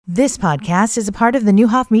This podcast is a part of the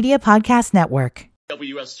Newhoff Media Podcast Network.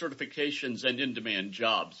 WS certifications and in-demand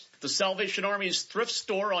jobs. The Salvation Army's thrift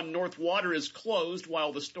store on North Water is closed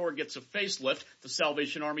while the store gets a facelift. The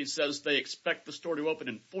Salvation Army says they expect the store to open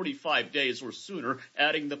in 45 days or sooner,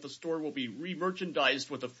 adding that the store will be re-merchandised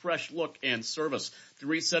with a fresh look and service. The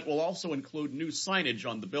reset will also include new signage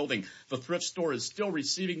on the building. The thrift store is still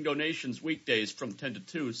receiving donations weekdays from 10 to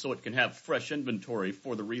 2 so it can have fresh inventory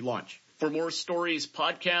for the relaunch. For more stories,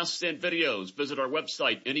 podcasts, and videos, visit our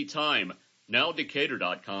website anytime.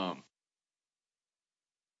 NowDecatur.com.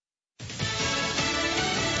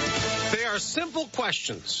 They are simple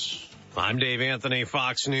questions. I'm Dave Anthony,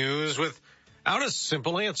 Fox News, without a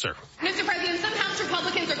simple answer. Mr. President, some House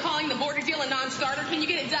Republicans are calling the border deal a non-starter. Can you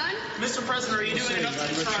get it done? Mr. President, are you doing enough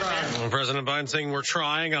to try? President Biden saying we're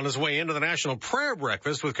trying on his way into the National Prayer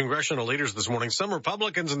Breakfast with congressional leaders this morning. Some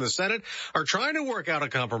Republicans in the Senate are trying to work out a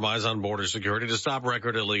compromise on border security to stop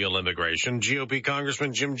record illegal immigration. GOP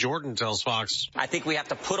Congressman Jim Jordan tells Fox. I think we have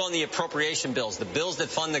to put on the appropriation bills, the bills that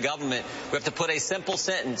fund the government. We have to put a simple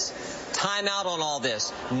sentence. Time out on all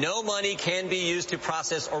this. No money can be used to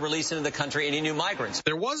process or release into the country any new migrants.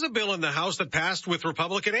 There was a bill in the House that passed with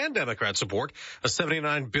Republican and Democrat support, a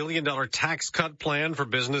 $79 billion tax cut plan for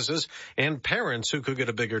businesses and parents who could get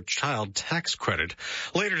a bigger child tax credit.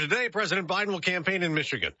 Later today, President Biden will campaign in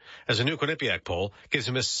Michigan as a new Quinnipiac poll gives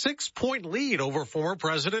him a 6-point lead over former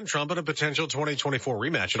President Trump in a potential 2024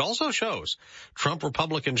 rematch. It also shows Trump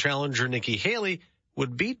Republican challenger Nikki Haley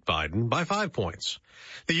would beat Biden by 5 points.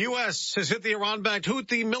 The U.S. has hit the Iran-backed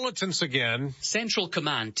Houthi militants again. Central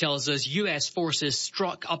Command tells us U.S. forces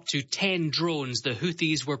struck up to 10 drones the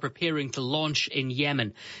Houthis were preparing to launch in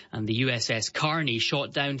Yemen. And the USS Carney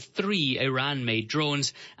shot down 3 Iran-made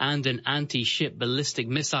drones and an anti-ship ballistic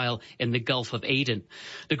missile in the Gulf of Aden.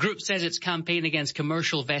 The group says its campaign against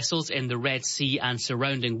commercial vessels in the Red Sea and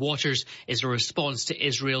surrounding waters is a response to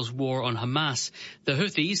Israel's war on Hamas. The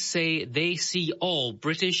Houthis say they see all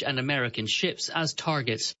British and American ships as targets.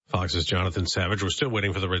 Fox's Jonathan Savage. We're still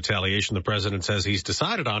waiting for the retaliation the president says he's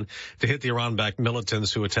decided on to hit the Iran-backed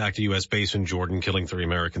militants who attacked a U.S. base in Jordan, killing 3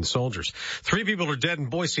 American soldiers. 3 people are dead in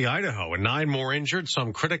Boise, Idaho, and 9 more injured,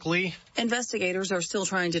 some critically. Investigators are still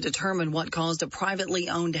trying to determine what caused a privately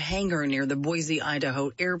owned hangar near the Boise,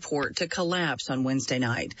 Idaho airport to collapse on Wednesday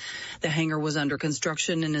night. The hangar was under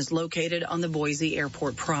construction and is located on the Boise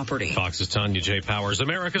airport property. Fox's Tanya J. Powers.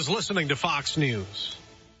 America's listening to Fox News.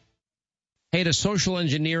 Hey, to social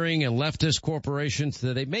engineering and leftist corporations,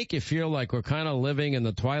 do they make you feel like we're kind of living in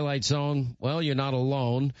the twilight zone? Well, you're not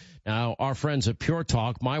alone. Now, our friends at Pure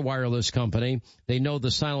Talk, my wireless company, they know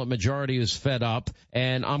the silent majority is fed up,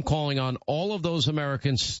 and I'm calling on all of those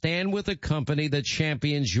Americans, stand with a company that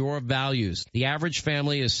champions your values. The average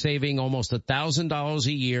family is saving almost $1,000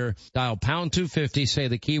 a year. Dial pound 250, say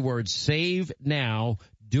the keyword save now.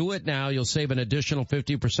 Do it now. You'll save an additional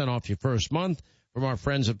 50% off your first month from our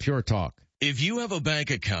friends at Pure Talk. If you have a bank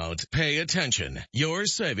account, pay attention. Your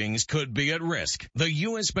savings could be at risk. The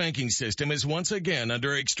U.S. banking system is once again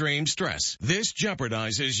under extreme stress. This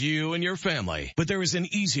jeopardizes you and your family. But there is an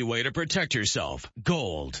easy way to protect yourself.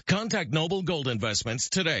 Gold. Contact Noble Gold Investments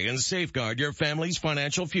today and safeguard your family's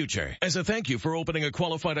financial future. As a thank you for opening a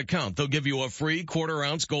qualified account, they'll give you a free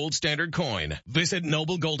quarter-ounce gold standard coin. Visit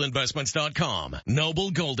NobleGoldInvestments.com.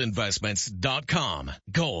 NobleGoldInvestments.com.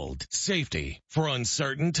 Gold. Safety for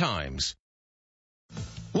uncertain times.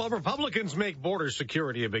 While Republicans make border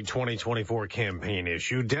security a big 2024 campaign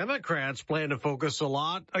issue, Democrats plan to focus a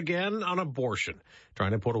lot, again, on abortion,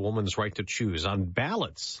 trying to put a woman's right to choose on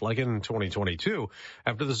ballots, like in 2022,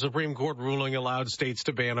 after the Supreme Court ruling allowed states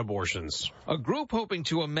to ban abortions. A group hoping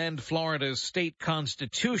to amend Florida's state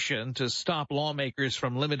constitution to stop lawmakers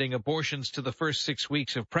from limiting abortions to the first 6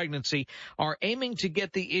 weeks of pregnancy are aiming to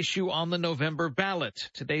get the issue on the November ballot.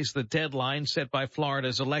 Today's the deadline set by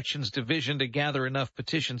Florida's Elections Division to gather enough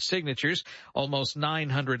petition signatures. Almost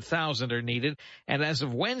 900,000 are needed. And as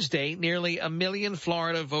of Wednesday, nearly 1 million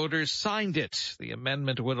Florida voters signed it. The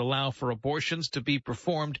amendment would allow for abortions to be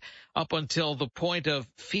performed up until the point of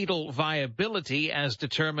fetal viability as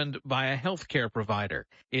determined by a health care provider.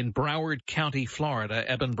 In Broward County, Florida,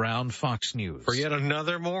 Eben Brown, Fox News. For yet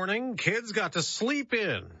another morning, kids got to sleep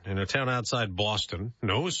in a town outside Boston.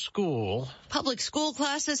 No school. Public school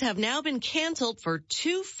classes have now been canceled for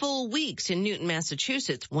 2 full weeks in Newton,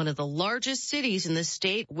 Massachusetts, one of the largest cities in the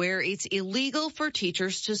state where it's illegal for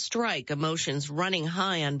teachers to strike. Emotions running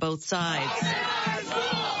high on both sides.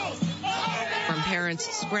 From parents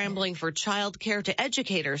scrambling for childcare to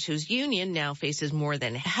educators whose union now faces more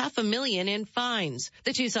than $500,000 in fines.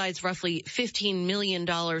 The two sides roughly $15 million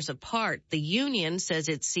apart. The union says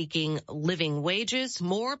it's seeking living wages,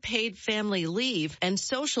 more paid family leave, and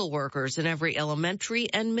social workers in every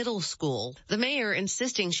elementary and middle school. The mayor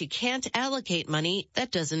insisting she can't allocate money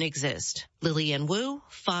that doesn't exist. Lillian Wu,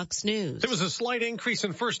 Fox News. There was a slight increase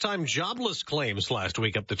in first-time jobless claims last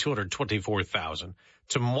week, up to 224,000.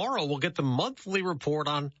 Tomorrow we'll get the monthly report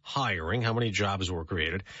on hiring, how many jobs were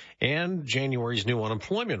created, and January's new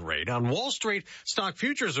unemployment rate. On Wall Street, stock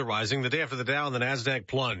futures are rising the day after the Dow and the Nasdaq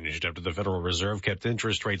plunged after the Federal Reserve kept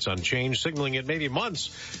interest rates unchanged, signaling it may be months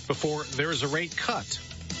before there is a rate cut.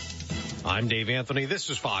 I'm Dave Anthony. This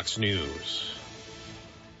is Fox News.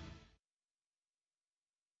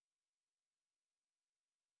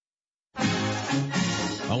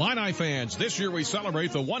 Illini fans, this year we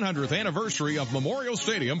celebrate the 100th anniversary of Memorial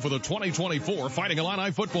Stadium for the 2024 Fighting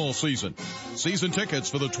Illini football season. Season tickets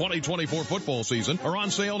for the 2024 football season are on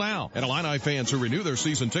sale now, and Illini fans who renew their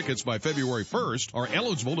season tickets by February 1st are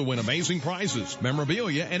eligible to win amazing prizes,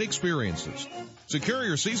 memorabilia, and experiences. Secure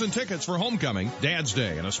your season tickets for homecoming, Dad's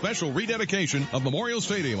Day, and a special rededication of Memorial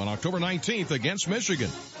Stadium on October 19th against Michigan.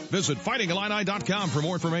 Visit fightingillini.com for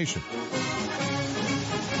more information.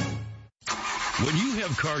 When you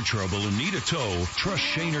have car trouble and need a tow, trust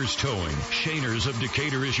Shaner's Towing. Shaner's of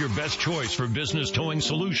Decatur is your best choice for business towing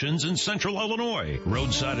solutions in Central Illinois.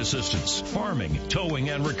 Roadside assistance, farming, towing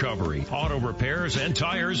and recovery, auto repairs and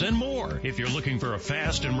tires and more. If you're looking for a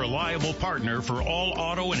fast and reliable partner for all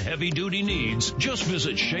auto and heavy-duty needs, just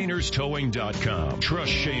visit ShanersTowing.com.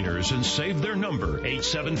 Trust Shaner's and save their number,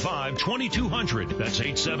 875-2200. That's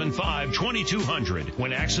 875-2200.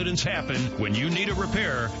 When accidents happen, when you need a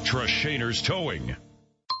repair, trust Shaner's Towing.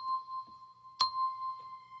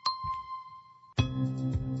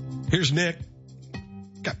 Here's Nick.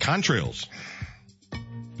 Got contrails.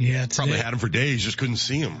 Yeah, today, probably had them for days, just couldn't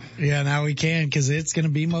see them. Yeah, now we can because it's going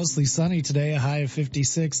to be mostly sunny today, a high of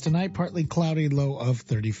 56. Tonight, partly cloudy, low of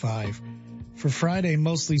 35. For Friday,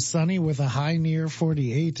 mostly sunny with a high near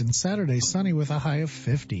 48, and Saturday, sunny with a high of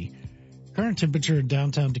 50. Current temperature in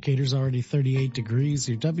downtown Decatur is already 38 degrees.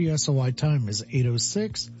 Your WSOY time is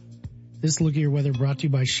 8:06. This look at your weather brought to you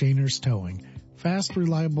by Shaner's Towing. Fast,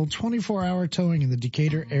 reliable, 24-hour towing in the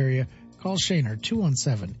Decatur area. Call Shaner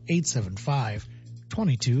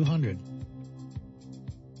 217-875-2200.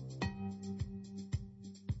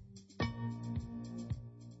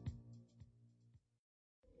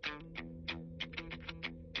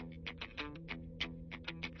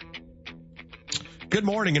 Good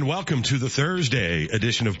morning and welcome to the Thursday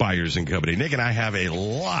edition of Byers and Company. Nick and I have a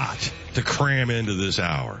lot to cram into this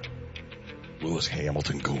hour. Lewis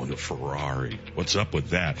Hamilton going to Ferrari. What's up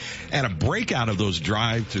with that? And a breakout of those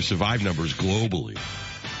Drive to Survive numbers globally.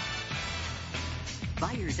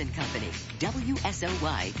 Byers and Company,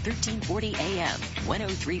 WSOY 1340 AM,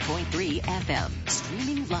 103.3 FM,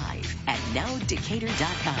 streaming live at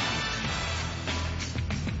nowdecatur.com.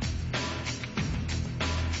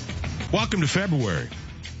 Welcome to February.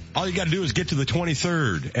 All you got to do is get to the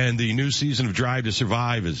 23rd, and the new season of Drive to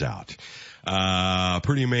Survive is out.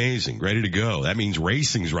 Pretty amazing. Ready to go. That means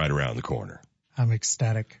racing's right around the corner. I'm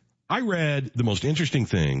ecstatic. I read the most interesting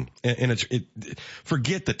thing, and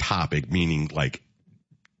forget the topic, meaning like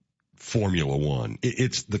Formula One.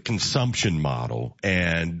 It's the consumption model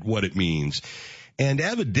and what it means. And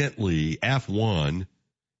evidently F1,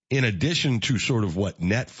 in addition to sort of what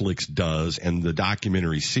Netflix does and the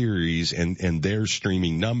documentary series and their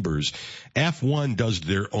streaming numbers, F1 does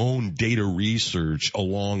their own data research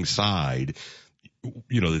alongside,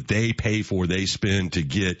 that they pay for, they spend to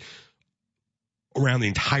get around the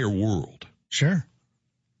entire world. Sure.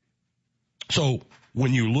 So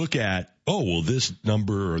when you look at, this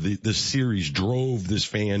number or this series drove this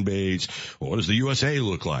fan base. What does the USA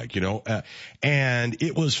look like? And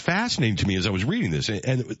it was fascinating to me as I was reading this.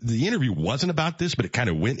 And the interview wasn't about this, but it kind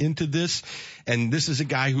of went into this. And this is a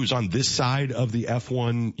guy who's on this side of the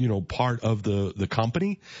F1, part of the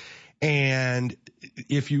company. And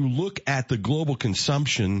if you look at the global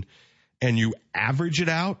consumption and you average it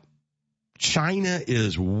out, China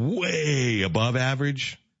is way above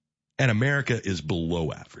average and America is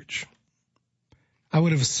below average. I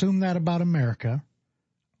would have assumed that about America.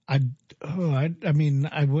 I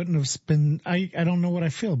wouldn't have been, I don't know what I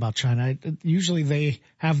feel about China. Usually they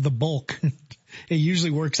have the bulk. It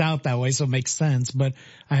usually works out that way, so it makes sense, but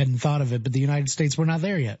I hadn't thought of it. But the United States, we're not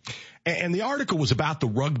there yet. And the article was about the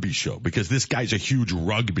rugby show because this guy's a huge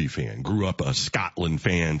rugby fan, grew up a Scotland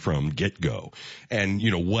fan from get-go. And,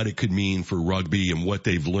 what it could mean for rugby and what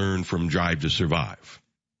they've learned from Drive to Survive.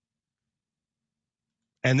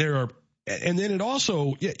 And then it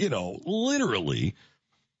also, literally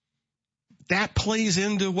that plays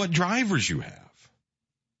into what drivers you have.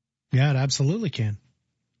 Yeah, it absolutely can.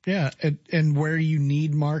 Yeah. And where you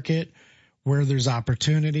need market, where there's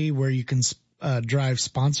opportunity, where you can drive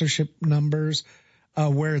sponsorship numbers,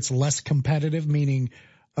 where it's less competitive, meaning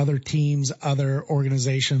other teams, other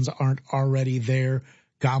organizations aren't already there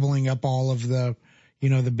gobbling up all of the,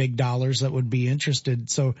 the big dollars that would be interested.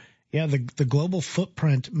 So yeah, the global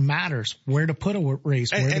footprint matters. Where to put a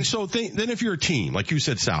race. So then if you're a team, like you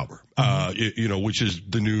said, Sauber, which is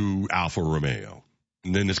the new Alfa Romeo,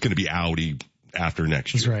 and then it's going to be Audi after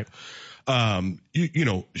next year. That's right.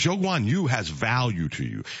 Zhou Guan Yu has value to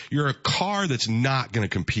you. You're a car that's not going to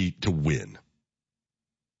compete to win.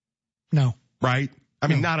 No. Right? I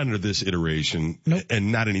mean, not under this iteration. Nope.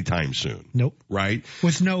 And not anytime soon. Nope. Right?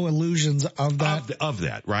 With no illusions of that. Of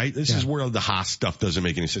that, right? This is where the Haas stuff doesn't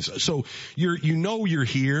make any sense. So you're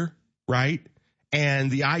here, right?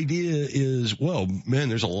 And the idea is, well, man,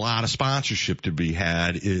 there's a lot of sponsorship to be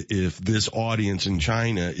had if this audience in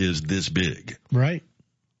China is this big. Right.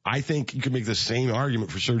 I think you can make the same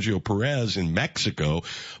argument for Sergio Perez in Mexico,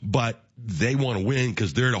 but they want to win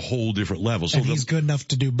because they're at a whole different level. So and he's good enough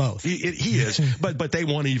to do both. He is, but they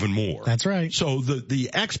want even more. That's right. So the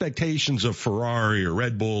expectations of Ferrari or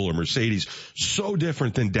Red Bull or Mercedes, so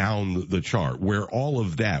different than down the chart, where all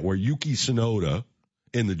of that, where Yuki Tsunoda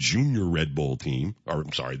in the junior Red Bull team, or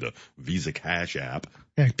I'm sorry, the Visa Cash app.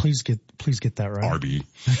 Yeah, please get that right. RB.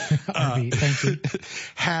 RB, thank you.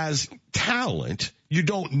 Has talent. You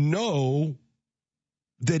don't know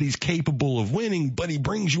that he's capable of winning, but he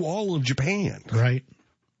brings you all of Japan. Right.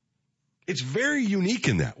 It's very unique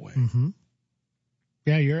in that way. Mm-hmm.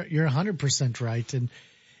 Yeah, you're 100% right. And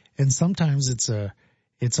sometimes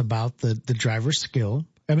it's about the driver's skill.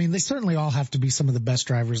 I mean, they certainly all have to be some of the best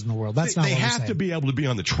drivers in the world. That's not what we're saying. They have to be able to be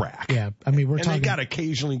on the track. Yeah. I mean, they got to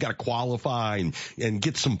occasionally qualify and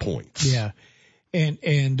get some points. Yeah.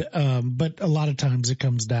 But a lot of times it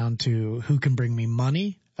comes down to who can bring me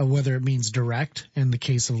money, whether it means direct in the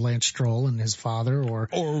case of Lance Stroll and his father or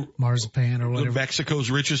Marzipan or whatever. Mexico's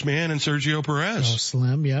richest man and Sergio Perez. Oh,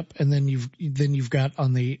 Slim. Yep. And then you've got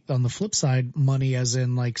on the flip side, money as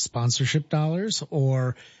in like sponsorship dollars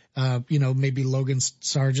or, maybe Logan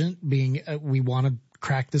Sargent being, we want to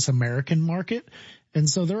crack this American market. And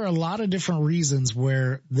so there are a lot of different reasons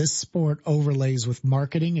where this sport overlays with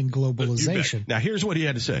marketing and globalization. Now, here's what he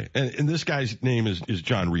had to say. And this guy's name is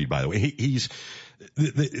John Reed, by the way.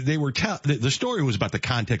 The story was about the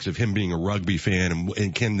context of him being a rugby fan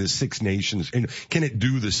and can the Six Nations, and can it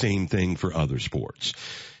do the same thing for other sports?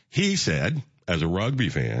 He said, as a rugby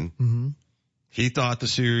fan, he thought the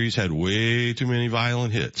series had way too many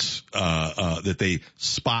violent hits, that they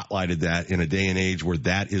spotlighted that in a day and age where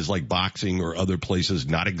that is like boxing or other places,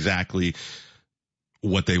 not exactly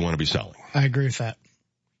what they want to be selling. I agree with that.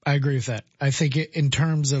 I think in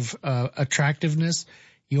terms of attractiveness,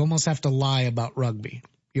 you almost have to lie about rugby.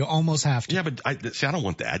 You almost have to. Yeah, but I don't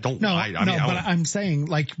want that. Don't lie. I'm saying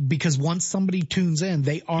because once somebody tunes in,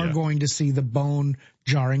 they are going to see the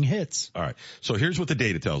bone-jarring hits. All right. So here's what the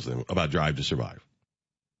data tells them about Drive to Survive.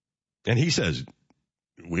 And he says,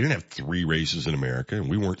 we didn't have 3 races in America, and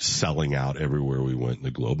we weren't selling out everywhere we went in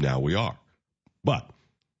the globe. Now we are. But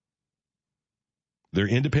their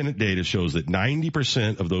independent data shows that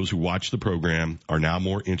 90% of those who watch the program are now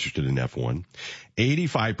more interested in F1.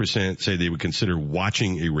 85% say they would consider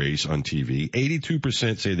watching a race on TV.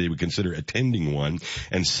 82% say they would consider attending one.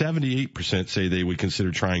 And 78% say they would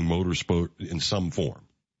consider trying motorsport in some form.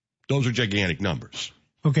 Those are gigantic numbers.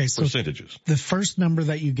 Okay, so percentages. The first number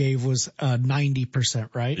that you gave was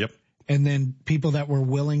 90%, right? Yep. And then people that were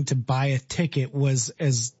willing to buy a ticket was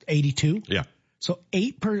as 82? Yeah. So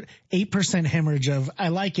 8% hemorrhage of, I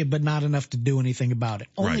like it, but not enough to do anything about it.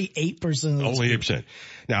 Only 8%. Only 8%.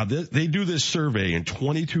 Now, they do this survey in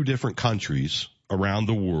 22 different countries around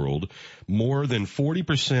the world. More than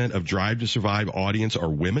 40% of Drive to Survive audience are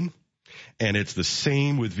women. And it's the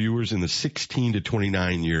same with viewers in the 16 to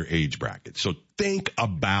 29 year age bracket. So think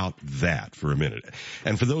about that for a minute.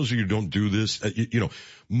 And for those of you who don't do this,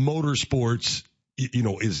 motorsports,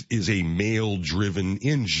 is a male driven,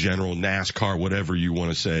 in general, NASCAR, whatever you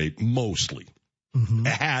want to say, mostly. It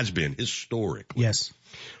has been historically. Yes.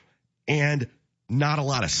 And not a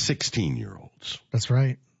lot of 16-year-olds. That's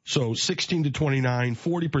right. So 16 to 29,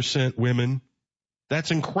 40% women.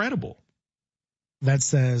 That's incredible. That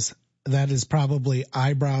is probably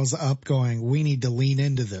eyebrows up going, we need to lean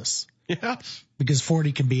into this. Yes. Because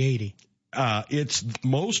 40 can be 80. It's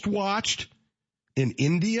most watched in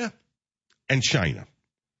India and China.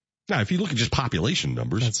 Now, if you look at just population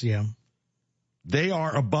numbers. They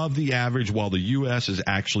are above the average while the U.S. is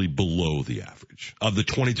actually below the average of the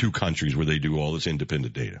 22 countries where they do all this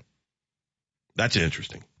independent data. That's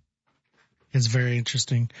interesting. It's very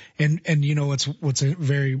interesting. And you know, what's a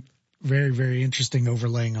very, very, very interesting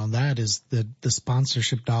overlaying on that is the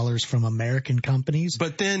sponsorship dollars from American companies.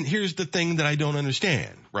 But then here's the thing that I don't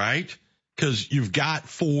understand, right? Because you've got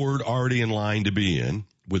Ford already in line to be in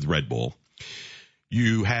with Red Bull.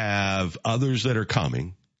 You have others that are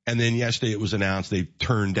coming. And then yesterday it was announced they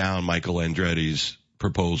turned down Michael Andretti's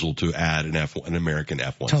proposal to add an American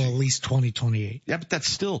F1 till at least 2028. Yeah, but that's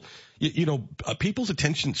still, people's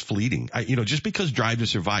attention's fleeting. Just because Drive to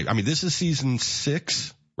Survive. I mean, this is season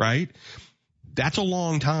 6, right? That's a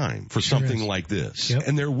long time for something like this. Yep.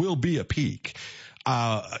 And there will be a peak.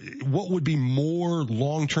 What would be more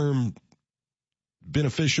long-term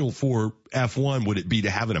beneficial for F1 would it be to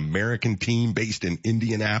have an American team based in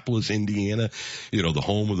Indianapolis, Indiana, the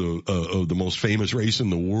home of the most famous race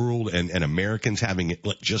in the world, and Americans having it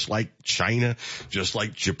just like China, just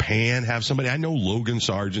like Japan have somebody. I know Logan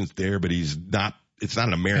Sargent's there, but it's not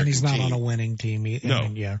an American team. And he's not on a winning team.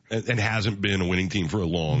 And hasn't been a winning team for a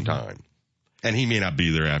long time. And he may not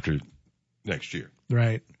be there after next year.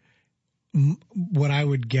 Right. What I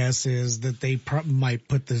would guess is that they might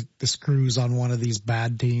put the screws on one of these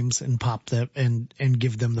bad teams and pop them and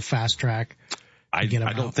give them the fast track. I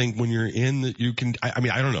don't think when you're in that you can,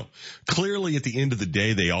 I don't know. Clearly at the end of the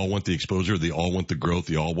day, they all want the exposure. They all want the growth.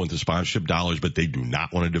 They all want the sponsorship dollars, but they do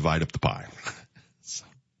not want to divide up the pie.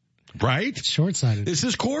 Right? It's short-sighted. This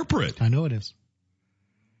is corporate. I know it is.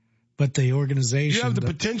 But the organization. You have the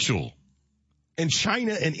potential. And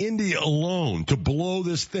China and India alone to blow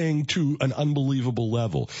this thing to an unbelievable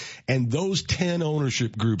level. And those 10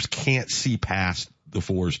 ownership groups can't see past the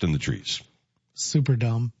forest and the trees. Super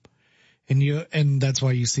dumb. And that's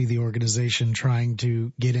why you see the organization trying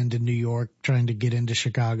to get into New York, trying to get into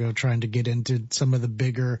Chicago, trying to get into some of the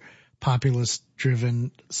bigger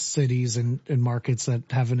populist-driven cities and markets that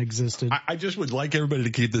haven't existed. I just would like everybody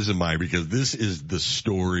to keep this in mind because this is the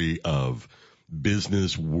story of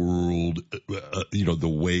business world, the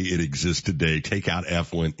way it exists today. Take out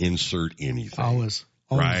F1, insert anything. Always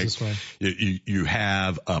right? This way. You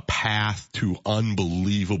have a path to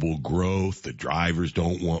unbelievable growth. The drivers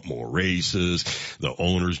don't want more races. The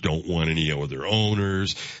owners don't want any other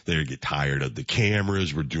owners. They get tired of the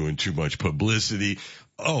cameras. We're doing too much publicity.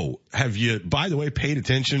 Oh, have you, by the way, paid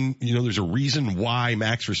attention? There's a reason why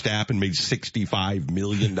Max Verstappen made $65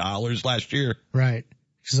 million last year. Right.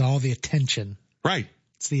 Because all the attention. Right.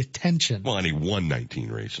 It's the attention. Well, and he won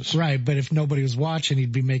 19 races. Right, but if nobody was watching,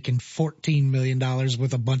 he'd be making $14 million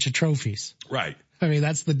with a bunch of trophies. Right. I mean,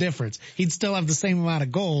 that's the difference. He'd still have the same amount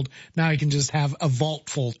of gold. Now he can just have a vault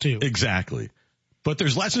full, too. Exactly. But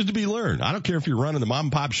there's lessons to be learned. I don't care if you're running the mom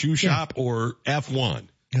and pop shoe shop or F1.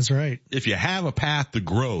 That's right. If you have a path to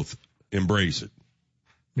growth, embrace it.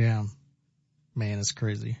 Yeah. Man, it's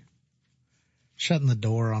crazy. Shutting the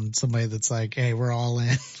door on somebody that's like, hey, we're all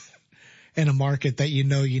in. In a market that you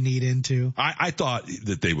need into. I thought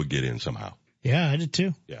that they would get in somehow. Yeah, I did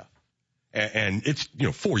too. Yeah. And it's,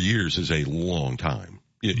 4 years is a long time.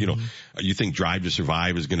 You think Drive to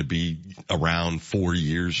Survive is going to be around 4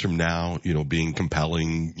 years from now, being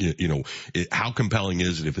compelling, how compelling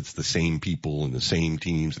is it if it's the same people and the same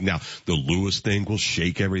teams? Now, the Lewis thing will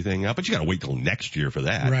shake everything up, but you got to wait till next year for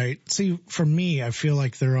that. Right. See, for me, I feel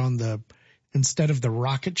like they're on instead of the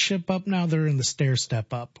rocket ship up now, they're in the stair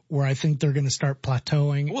step up where I think they're going to start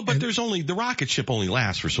plateauing. Well, but the rocket ship only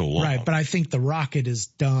lasts for so long. Right. But I think the rocket is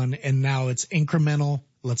done and now it's incremental.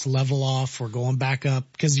 Let's level off. We're going back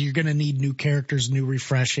up because you're going to need new characters, new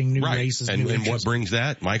refreshing, new races. And what brings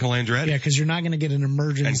that? Michael Andretti. Yeah. Cause you're not going to get an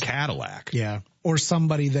emergence. And Cadillac. Yeah. Or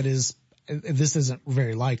somebody this isn't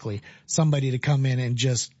very likely, somebody to come in and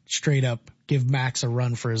just straight up give Max a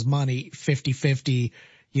run for his money, 50-50.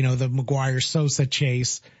 The Maguire-Sosa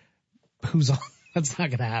chase, that's not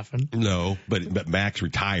going to happen. No, but Max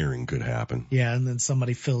retiring could happen. Yeah, and then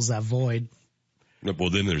somebody fills that void. Well,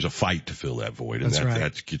 then there's a fight to fill that void, and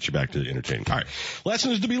that gets you back to entertaining. All right,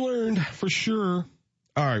 lessons to be learned for sure.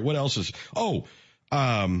 All right, what else is?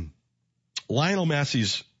 Lionel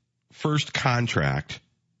Messi's first contract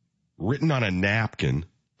written on a napkin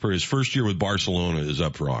for his first year with Barcelona is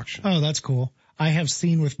up for auction. Oh, that's cool. I have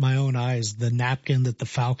seen with my own eyes the napkin that the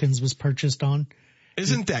Falcons was purchased on.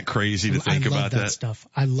 Isn't that crazy to think about that stuff?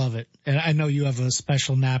 I love it. And I know you have a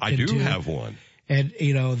special napkin I do too. have one. And,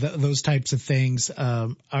 those types of things,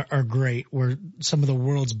 are great, where some of the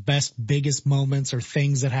world's best, biggest moments or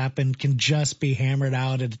things that happen can just be hammered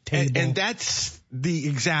out at a table. And that's the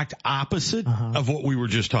exact opposite of what we were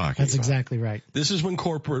just talking about. That's exactly right. This is when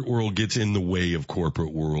corporate world gets in the way of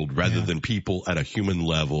corporate world rather than people at a human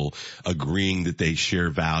level agreeing that they share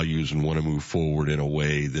values and want to move forward in a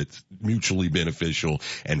way that's mutually beneficial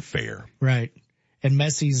and fair. Right. And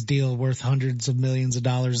Messi's deal worth hundreds of millions of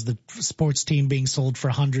dollars, the sports team being sold for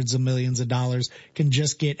hundreds of millions of dollars, can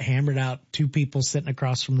just get hammered out. Two people sitting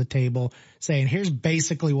across from the table saying, here's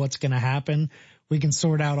basically what's going to happen. We can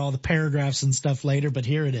sort out all the paragraphs and stuff later, but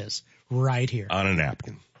here it is, right here. On a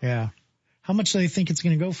napkin. Yeah. How much do they think it's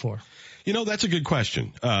going to go for? That's a good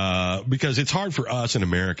question, because it's hard for us in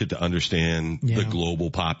America to understand the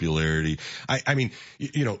global popularity. I mean,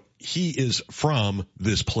 he is from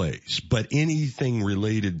this place, but anything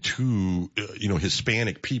related to,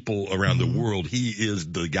 Hispanic people around the world, he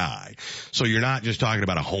is the guy. So you're not just talking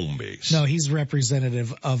about a home base. No, he's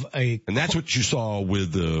representative of and that's what you saw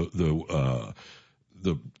with the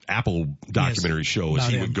Apple documentary show is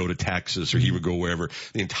he would go to Texas or he would go wherever.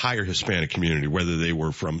 The entire Hispanic community, whether they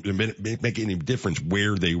were from, it make any difference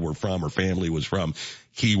where they were from or family was from,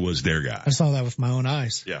 he was their guy. I saw that with my own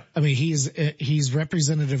eyes. Yeah. I mean, he's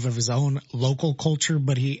representative of his own local culture,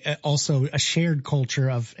 but he also a shared culture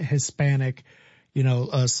of Hispanic,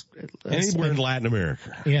 anywhere in Latin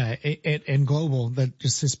America. Yeah. And global, that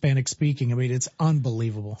just Hispanic speaking. I mean, it's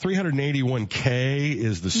unbelievable. $381K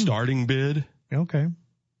is the starting bid. Okay.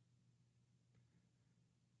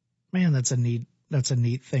 Man, that's a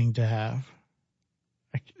neat thing to have.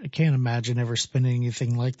 I can't imagine ever spending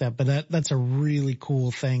anything like that, but that's a really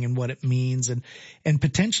cool thing and what it means. And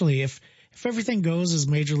potentially if everything goes as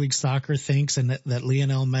Major League Soccer thinks and that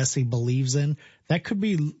Lionel Messi believes in, that could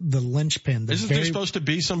be the linchpin. Isn't there supposed to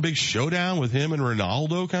be some big showdown with him and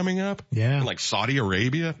Ronaldo coming up? Yeah. In like Saudi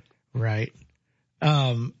Arabia? Right.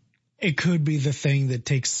 It could be the thing that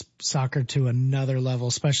takes soccer to another level,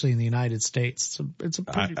 especially in the United States. It's a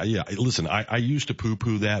pretty... Listen, I used to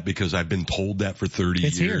poo-poo that because I've been told that for 30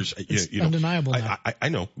 years. It's undeniable now. I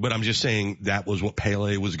know, but I'm just saying that was what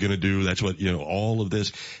Pele was going to do. That's what, all of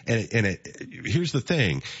this. And here's the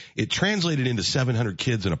thing. It translated into 700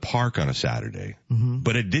 kids in a park on a Saturday,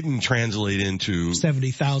 but it didn't translate into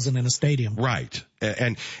 70,000 in a stadium. Right.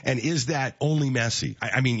 And is that only Messi?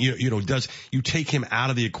 I mean, does you take him out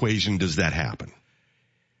of the equation, does that happen?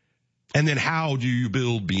 And then how do you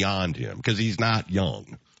build beyond him? Because he's not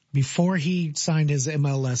young. Before he signed his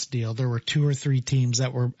MLS deal, there were 2 or 3 teams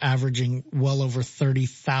that were averaging well over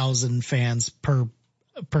 30,000 fans per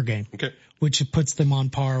game. Okay. Which puts them on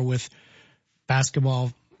par with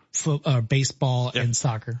basketball, baseball, and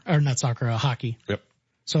soccer. Or not soccer, hockey. Yep.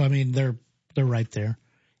 So, I mean, they're right there.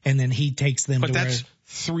 And then he takes them to that's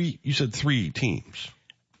 3, you said 3 teams.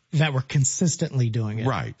 That were consistently doing it.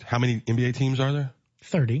 Right. How many NBA teams are there?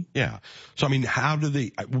 30. Yeah. So, I mean, how do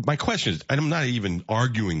they, my question is, and I'm not even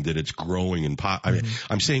arguing that it's growing and I mean,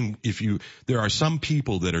 I'm saying there are some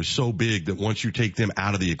people that are so big that once you take them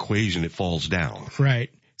out of the equation, it falls down. Right.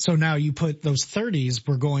 So now you put those 30s,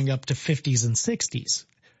 we're going up to 50s and 60s.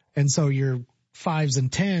 And so your 5s and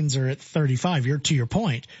 10s are at 35. You're to your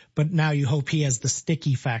point, but now you hope he has the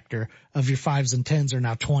sticky factor of your 5s and 10s are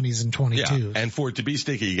now 20s and 22s. Yeah, and for it to be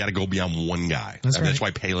sticky, you got to go beyond one guy. That's right. That's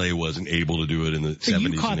why Pele wasn't able to do it in the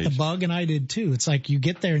 70s. You caught the bug, and I did too. It's like you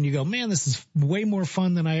get there and you go, man, this is way more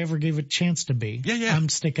fun than I ever gave it a chance to be. Yeah. I'm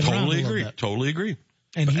sticking around a little bit. Totally agree.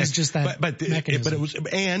 And he's just that mechanism. But it was,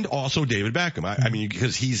 and also David Beckham. I mean,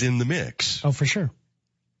 because he's in the mix. Oh, for sure.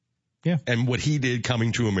 Yeah. And what he did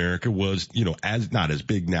coming to America was, as not as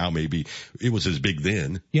big now, maybe it was as big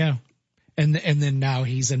then. Yeah. And then now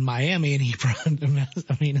he's in Miami and he brought him,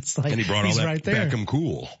 I mean, it's like, and he brought all that right there. Beckham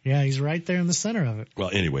cool. Yeah. He's right there in the center of it. Well,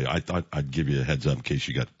 anyway, I thought I'd give you a heads up in case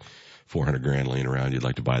you got $400,000 laying around. You'd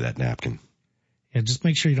like to buy that napkin. Yeah. Just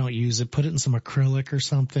make sure you don't use it. Put it in some acrylic or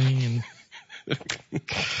something and.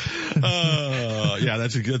 Yeah,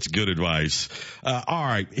 that's good advice. All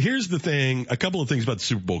right. Here's the thing. A couple of things about the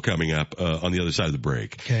Super Bowl coming up, on the other side of the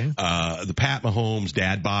break. Okay. The Pat Mahomes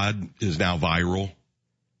dad bod is now viral.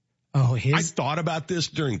 Oh, I thought about this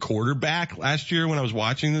during quarterback last year when I was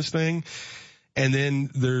watching this thing. And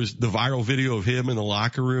then there's the viral video of him in the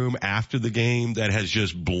locker room after the game that has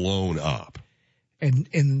just blown up.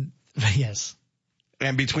 And yes.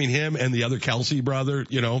 And between him and the other Kelsey brother,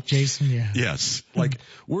 Jason, yeah. Yes. Like,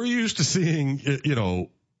 we're used to seeing,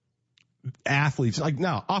 athletes, like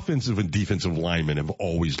now, offensive and defensive linemen have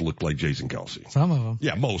always looked like Jason Kelce. Some of them.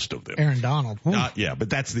 Yeah, most of them. Aaron Donald. Yeah, but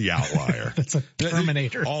that's the outlier. That's a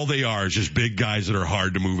Terminator. All they are is just big guys that are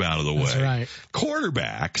hard to move out of the way. That's right.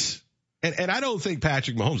 Quarterbacks, and I don't think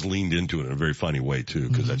Patrick Mahomes leaned into it in a very funny way, too,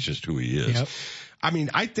 because that's just who he is. Yep. I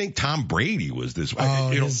mean, I think Tom Brady was this way. Oh,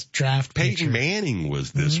 his draft Peyton picture. Manning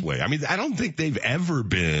was this way. I mean, I don't think they've ever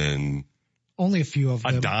been only a few of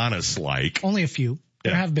them. Adonis-like. Only a few.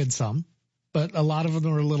 There have been some, but a lot of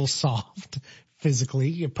them are a little soft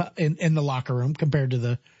physically in the locker room compared to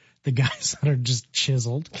the guys that are just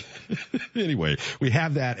chiseled. Anyway, we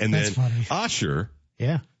have that. And That's then funny. Usher.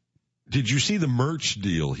 Yeah. Did you see the merch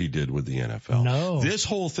deal he did with the NFL? No. This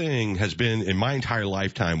whole thing has been, in my entire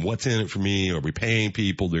lifetime, what's in it for me? Are we paying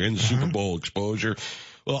people? They're in the Super Bowl exposure.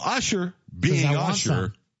 Well, Usher, being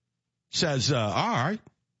Usher, says, all right,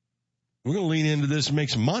 we're going to lean into this and make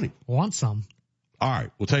some money. Want some. All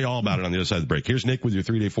right, we'll tell you all about it on the other side of the break. Here's Nick with your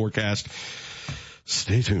 3-day forecast.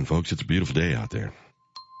 Stay tuned, folks. It's a beautiful day out there.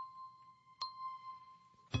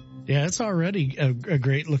 Yeah, it's already a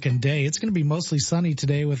great looking day. It's going to be mostly sunny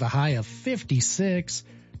today with a high of 56.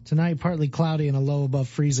 Tonight, partly cloudy and a low above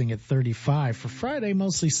freezing at 35. For Friday,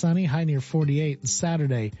 mostly sunny, high near 48. And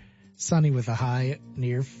Saturday, sunny with a high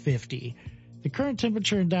near 50. The current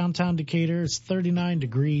temperature in downtown Decatur is 39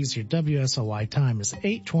 degrees. Your WSOY time is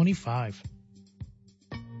 8:25.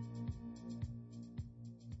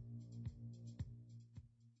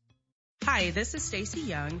 Hi, this is Stacy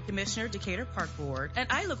Young, Commissioner, Decatur Park Board, and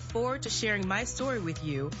I look forward to sharing my story with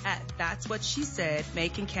you at That's What She Said,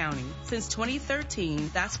 Macon County. Since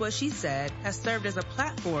 2013, That's What She Said has served as a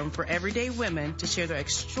platform for everyday women to share their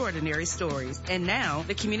extraordinary stories. And now,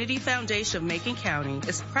 the Community Foundation of Macon County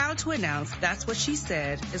is proud to announce That's What She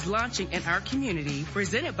Said is launching in our community,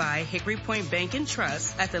 presented by Hickory Point Bank and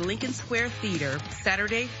Trust at the Lincoln Square Theater,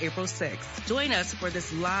 Saturday, April 6th. Join us for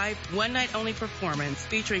this live, one-night-only performance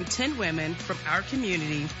featuring 10 women from our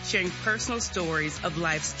community sharing personal stories of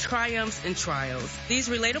life's triumphs and trials. These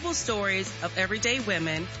relatable stories of everyday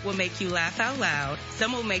women will make you laugh out loud,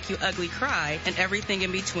 some will make you ugly cry, and everything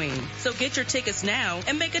in between. So get your tickets now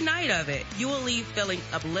and make a night of it. You will leave feeling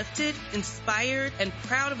uplifted, inspired, and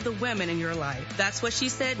proud of the women in your life. That's What She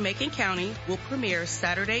Said, Macon County will premiere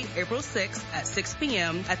Saturday, April 6th at 6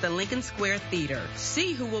 p.m. at the Lincoln Square Theater.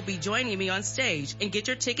 See who will be joining me on stage and get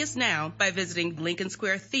your tickets now by visiting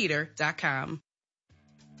LincolnSquareTheater.com.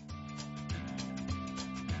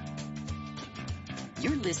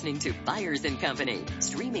 You're listening to Byers and Company,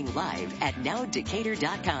 streaming live at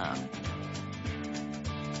nowdecatur.com.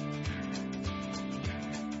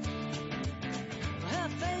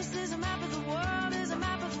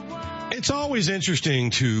 It's always interesting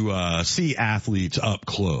to see athletes up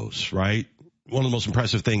close, right? One of the most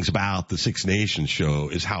impressive things about the Six Nations show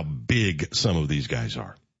is how big some of these guys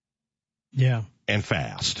are. Yeah. And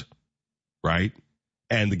fast. Right?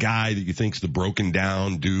 And the guy that you think's the broken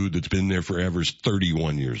down dude that's been there forever is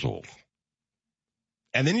 31 years old.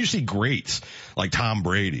 And then you see greats like Tom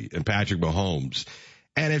Brady and Patrick Mahomes.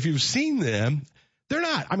 And if you've seen them, they're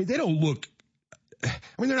not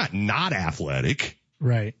athletic.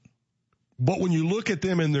 Right. But when you look at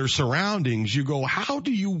them and their surroundings, you go,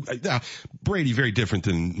 Brady, very different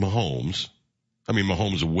than Mahomes. I mean,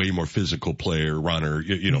 Mahomes is a way more physical player, runner.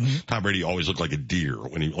 You know, Tom Brady always looked like a deer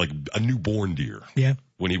like a newborn deer. Yeah.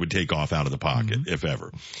 When he would take off out of the pocket, if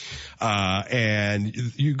ever. And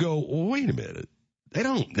you go, well, wait a minute. They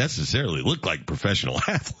don't necessarily look like professional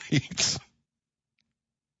athletes.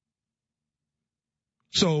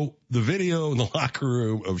 So the video in the locker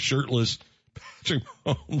room of shirtless Patrick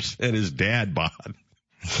Mahomes and his dad bod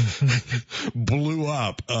blew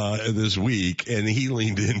up this week, and he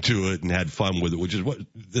leaned into it and had fun with it, which is what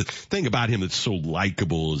the thing about him that's so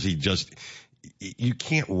likable is you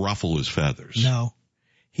can't ruffle his feathers. No.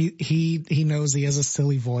 He knows he has a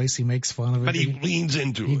silly voice. He makes fun of it. But he leans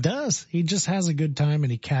into it. He does. He just has a good time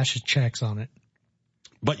and he cashes checks on it.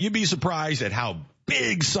 But you'd be surprised at how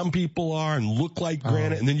big some people are and look like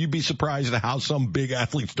granite, and then you'd be surprised at how some big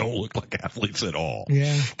athletes don't look like athletes at all.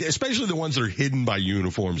 Yeah. Especially the ones that are hidden by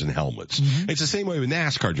uniforms and helmets. It's the same way with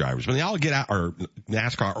NASCAR drivers. When they all get out, or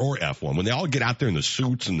NASCAR or F1, when they all get out there in the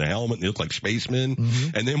suits and the helmet and they look like spacemen,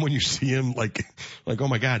 and then when you see him like, oh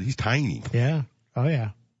my God, he's tiny. Yeah. Oh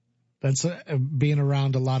yeah. That's being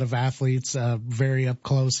around a lot of athletes, very up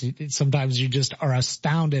close. Sometimes you just are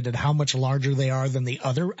astounded at how much larger they are than the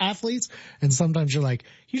other athletes. And sometimes you're like,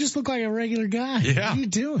 you just look like a regular guy. Yeah. What are you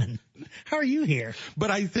doing? How are you here? But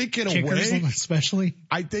I think in Kickers, a way, especially,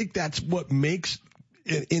 I think that's what makes,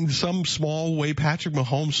 in some small way, Patrick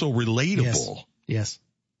Mahomes so relatable. Yes.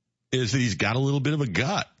 Is that he's got a little bit of a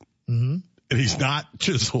gut. Mm-hmm. And he's not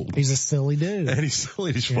chiseled. He's a silly dude. And he's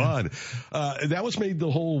silly. He's fun. That was made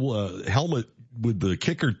the whole helmet with the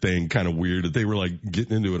kicker thing kind of weird, that they were like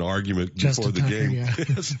getting into an argument before the game. Yeah.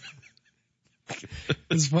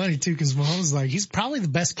 It's funny too, because Mahomes is like, he's probably the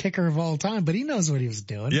best kicker of all time, but he knows what he was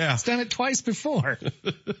doing. Yeah. He's done it twice before.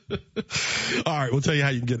 All right. We'll tell you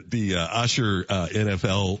how you can get the Usher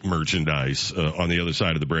NFL merchandise on the other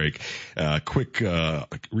side of the break. Quick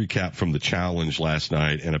recap from the challenge last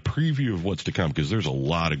night and a preview of what's to come, because there's a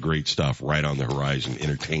lot of great stuff right on the horizon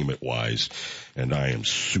entertainment wise. And I am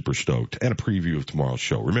super stoked. And a preview of tomorrow's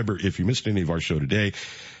show. Remember, if you missed any of our show today,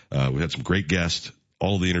 we had some great guests.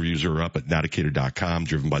 All the interviews are up at nowdecatur.com,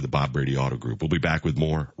 driven by the Bob Brady Auto Group. We'll be back with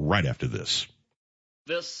more right after this.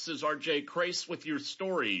 This is RJ Crace with your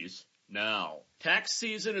stories now. Tax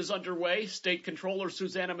season is underway. State Controller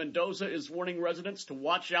Susana Mendoza is warning residents to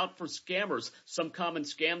watch out for scammers. Some common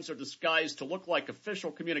scams are disguised to look like official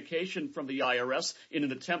communication from the IRS in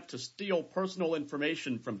an attempt to steal personal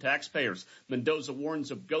information from taxpayers. Mendoza warns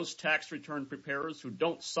of ghost tax return preparers who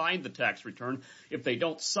don't sign the tax return. If they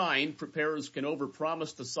don't sign, preparers can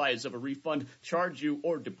overpromise the size of a refund, charge you,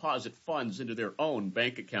 or deposit funds into their own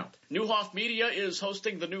bank account. Newhoff Media is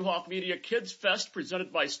hosting the Newhoff Media Kids Fest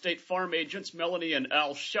presented by State Farm agents Melanie and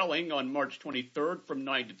Al Schelling on March 23rd from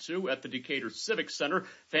 9 to 2 at the Decatur Civic Center.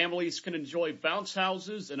 Families can enjoy bounce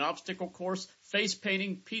houses, an obstacle course, face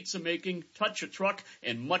painting, pizza making, touch a truck,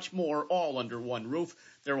 and much more, all under one roof.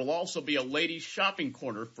 There will also be a ladies shopping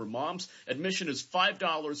corner for moms. Admission is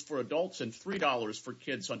 $5 for adults and $3 for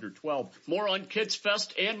kids under 12. More on Kids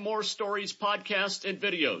Fest and more stories, podcasts, and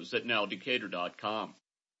videos at nowdecatur.com.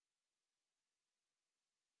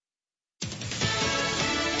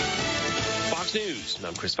 Fox News,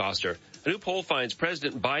 I'm Chris Foster. A new poll finds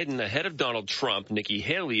President Biden ahead of Donald Trump, Nikki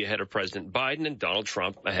Haley ahead of President Biden, and Donald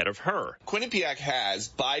Trump ahead of her. Quinnipiac has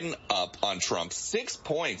Biden up on Trump 6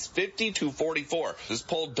 points, 50-44. This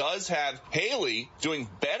poll does have Haley doing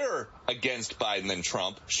better against Biden than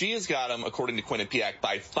Trump. She has got him, according to Quinnipiac,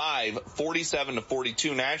 by 5,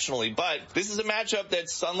 47-42 nationally. But this is a matchup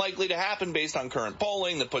that's unlikely to happen based on current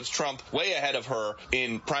polling that puts Trump way ahead of her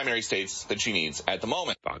in primary states that she needs at the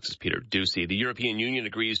moment. Fox's Peter Ducey. The European Union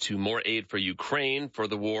agrees to more aid for Ukraine for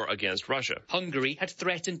the war against Russia. Hungary had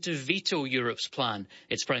threatened to veto Europe's plan.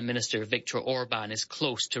 Its Prime Minister Viktor Orban is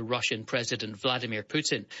close to Russian President Vladimir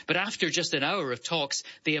Putin. But after just an hour of talks,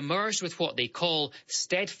 they emerged with what they call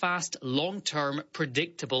steadfast, long-term,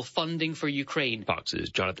 predictable funding for Ukraine. Fox's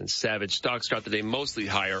Jonathan Savage. Stocks start the day mostly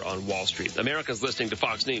higher on Wall Street. America's listening to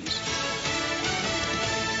Fox News.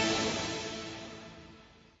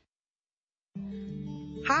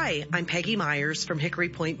 Hi, I'm Peggy Myers from Hickory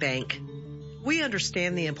Point Bank. We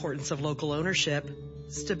understand the importance of local ownership,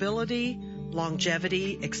 stability,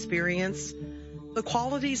 longevity, experience, the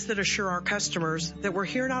qualities that assure our customers that we're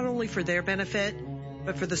here not only for their benefit,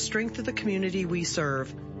 but for the strength of the community we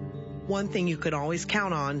serve. One thing you can always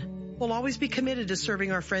count on, we'll always be committed to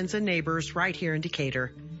serving our friends and neighbors right here in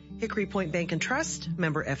Decatur. Hickory Point Bank and Trust,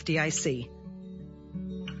 member FDIC.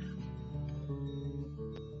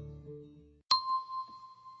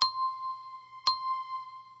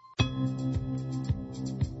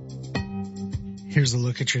 Here's a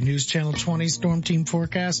look at your News Channel 20 Storm Team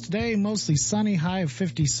forecast today. Mostly sunny, high of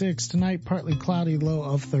 56. Tonight, partly cloudy, low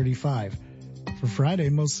of 35. For Friday,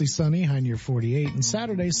 mostly sunny, high near 48. And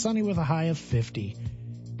Saturday, sunny with a high of 50.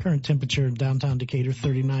 Current temperature in downtown Decatur,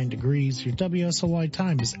 39 degrees. Your WSOY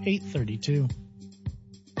time is 8:32.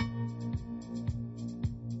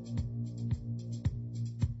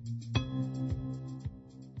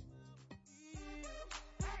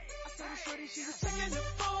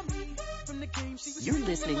 You're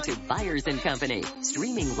listening to Byers and Company,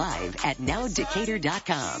 streaming live at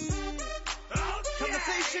nowdecatur.com.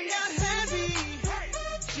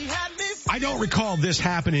 I don't recall this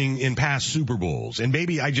happening in past Super Bowls, and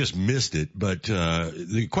maybe I just missed it, but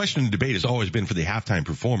the question and debate has always been for the halftime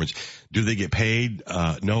performance. Do they get paid?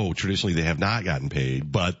 No, traditionally they have not gotten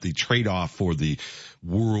paid, but the trade-off for the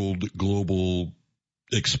world global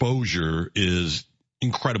exposure is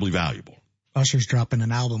incredibly valuable. Usher's dropping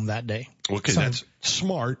an album that day. Okay, so that's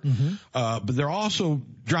smart. Mm-hmm. But they're also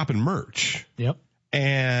dropping merch. Yep.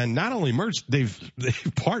 And not only merch, they've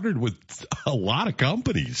partnered with a lot of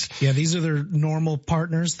companies. Yeah, these are their normal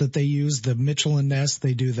partners that they use. The Mitchell and Ness,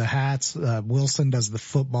 they do the hats. Wilson does the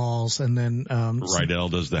footballs, and then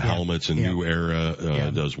Rydell does the helmets, and New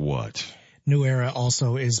Era does what? New Era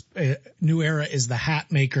also is New Era is the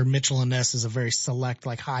hat maker. Mitchell and Ness is a very select,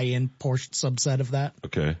 like high end portion subset of that.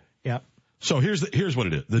 Okay. Yep. So here's what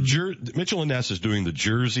it is. Mitchell & Ness is doing the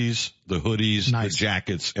jerseys, the hoodies, the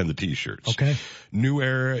jackets, and the t-shirts. Okay. New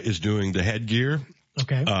Era is doing the headgear.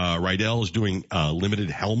 Okay. Rydell is doing limited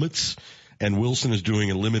helmets, and Wilson is doing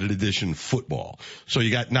a limited edition football. So you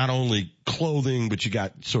got not only clothing, but you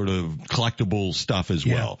got sort of collectible stuff as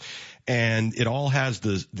well. And it all has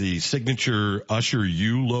the signature Usher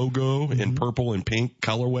U logo in purple and pink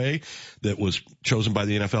colorway that was chosen by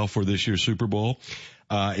the NFL for this year's Super Bowl.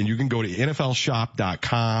 And you can go to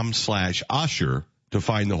nflshop.com/Usher to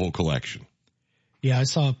find the whole collection. Yeah, I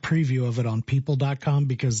saw a preview of it on people.com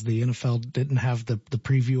because the NFL didn't have the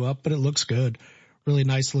preview up, but it looks good. Really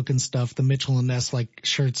nice looking stuff. The Mitchell & Ness like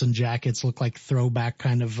shirts and jackets look like throwback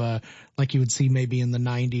kind of, like you would see maybe in the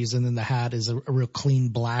 90s. And then the hat is a real clean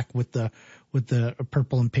black with the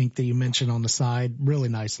purple and pink that you mentioned on the side. Really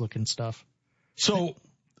nice looking stuff. So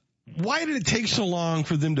why did it take so long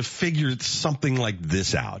for them to figure something like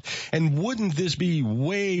this out? And wouldn't this be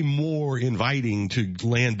way more inviting to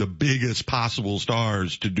land the biggest possible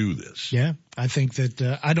stars to do this? Yeah, I think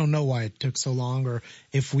that, I don't know why it took so long or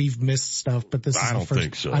if we've missed stuff, but this is the first.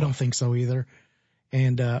 Think so. I don't think so either.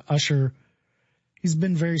 And, Usher, he's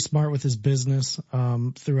been very smart with his business,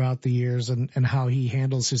 throughout the years and how he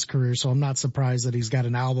handles his career. So I'm not surprised that he's got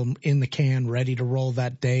an album in the can ready to roll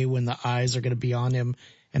that day when the eyes are going to be on him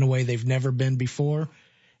in a way they've never been before.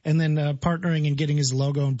 And then partnering and getting his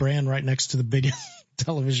logo and brand right next to the biggest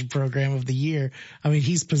television program of the year. I mean,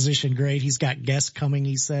 he's positioned great. He's got guests coming,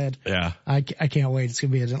 he said. Yeah. I can't wait. It's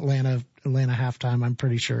going to be an Atlanta halftime, I'm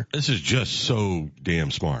pretty sure. This is just so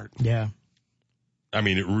damn smart. Yeah. I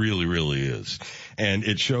mean, it really, really is. And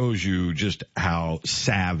it shows you just how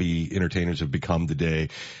savvy entertainers have become today.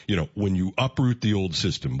 You know, when you uproot the old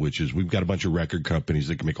system, which is we've got a bunch of record companies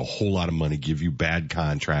that can make a whole lot of money, give you bad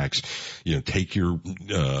contracts, you know, take your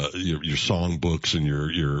song books and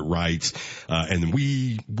your rights, and then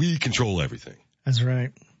we control everything. That's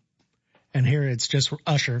right. And here it's just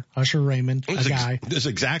Usher Raymond, a guy. This is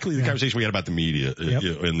exactly the conversation we had about the media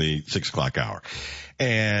in the 6 o'clock hour.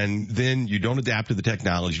 And then you don't adapt to the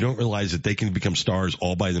technology. You don't realize that they can become stars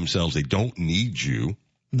all by themselves. They don't need you.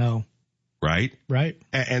 No. Right? Right.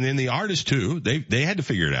 And then the artists too, they had to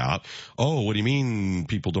figure it out. Oh, what do you mean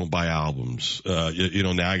people don't buy albums? You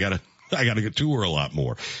know, now I gotta tour a lot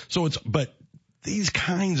more. So but these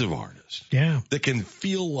kinds of artists. Yeah. That can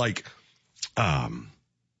feel like,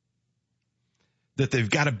 that they've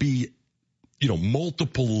got to be, you know,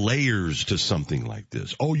 multiple layers to something like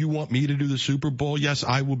this. Oh, you want me to do the Super Bowl? Yes,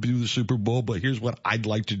 I will do the Super Bowl, but here's what I'd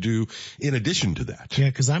like to do in addition to that. Yeah,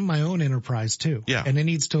 because I'm my own enterprise too. Yeah. And it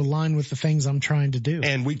needs to align with the things I'm trying to do.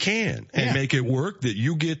 And we can. And make it work that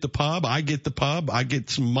you get the pub, I get the pub, I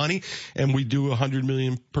get some money, and we do 100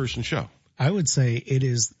 million person show. I would say it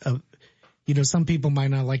is you know, some people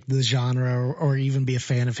might not like the genre or even be a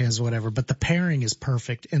fan of his or whatever, but the pairing is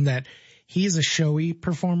perfect in that he is a showy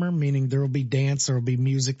performer, meaning there will be dance, there will be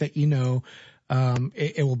music that you know.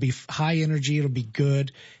 It will be high energy, it'll be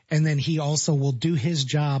good. And then he also will do his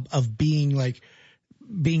job of being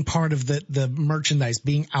part of the merchandise,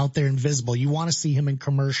 being out there and visible. You want to see him in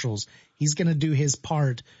commercials. He's going to do his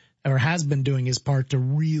part, or has been doing his part, to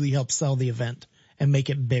really help sell the event and make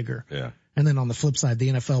it bigger. Yeah. And then on the flip side, the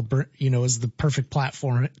NFL, you know, is the perfect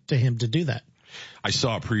platform to him to do that. I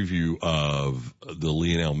saw a preview of the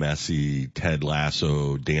Lionel Messi, Ted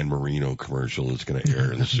Lasso, Dan Marino commercial that's going to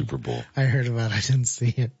air in the Super Bowl. I heard about it. I didn't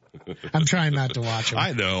see it. I'm trying not to watch it.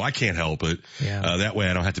 I know. I can't help it. Yeah. That way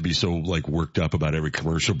I don't have to be so like worked up about every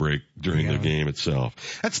commercial break during the game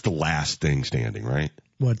itself. That's the last thing standing, right?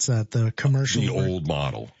 What's that? The commercial? The old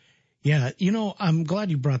model. Yeah, you know, I'm glad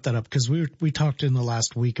you brought that up because we talked in the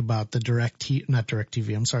last week about the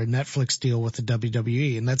Netflix deal with the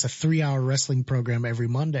WWE, and that's a 3-hour wrestling program every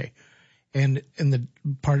Monday. And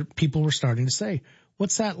people were starting to say,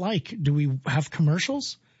 what's that like? Do we have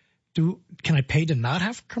commercials? Can I pay to not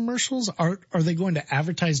have commercials? Are they going to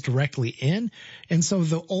advertise directly in? And so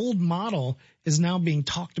the old model is now being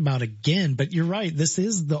talked about again, but you're right. This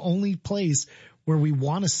is the only place where we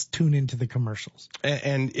want to tune into the commercials.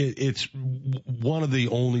 And it's one of the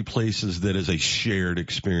only places that is a shared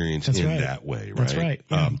experience that way, right? That's right.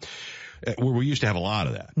 Yeah. Where we used to have a lot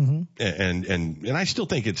of that. Mm-hmm. And I still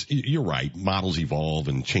think you're right. Models evolve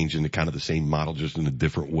and change into kind of the same model, just in a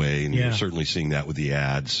different way. And you're certainly seeing that with the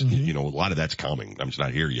ads. Mm-hmm. You know, a lot of that's coming. I'm just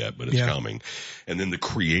not here yet, but it's coming. And then the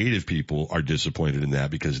creative people are disappointed in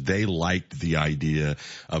that because they liked the idea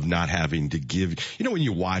of not having to give, you know, when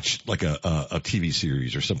you watch like a TV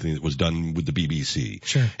series or something that was done with the BBC.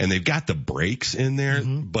 Sure. And they've got the breaks in there,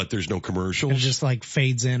 but there's no commercials. It just like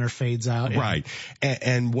fades in or fades out. Right.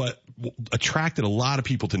 And what attracted a lot of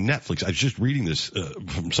people to Netflix, I was just reading this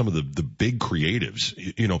from some of the big creatives,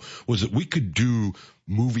 was that we could do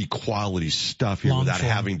movie quality stuff here without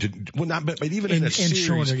having to, but even in a series,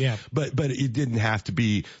 shorter, yeah. But it didn't have to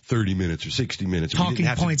be 30 minutes or 60 minutes. Talking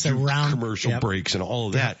points around commercial breaks and all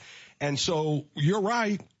of that. And so you're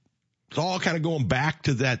right. It's all kind of going back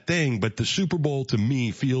to that thing, but the Super Bowl to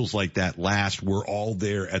me feels like that last, we're all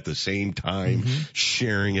there at the same time,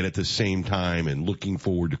 sharing it at the same time and looking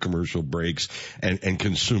forward to commercial breaks and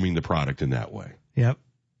consuming the product in that way. Yep.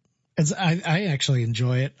 I actually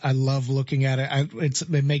enjoy it. I love looking at it.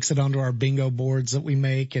 It makes it onto our bingo boards that we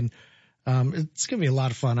make, and it's going to be a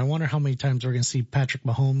lot of fun. I wonder how many times we're going to see Patrick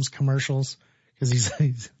Mahomes commercials, because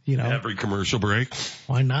he's every commercial break.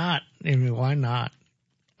 Why not? I mean, why not?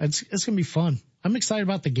 It's going to be fun. I'm excited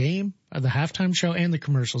about the game, the halftime show, and the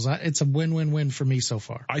commercials. It's a win-win-win for me so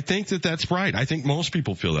far. I think that's right. I think most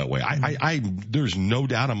people feel that way. There's no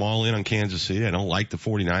doubt I'm all in on Kansas City. I don't like the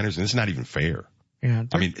 49ers, and it's not even fair. Yeah,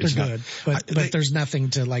 they're good, but there's nothing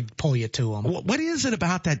to pull you to them. What is it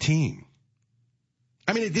about that team?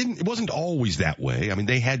 I mean, it wasn't always that way. I mean,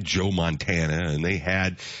 they had Joe Montana, and they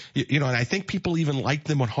had, and I think people even liked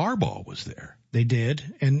them when Harbaugh was there. They did,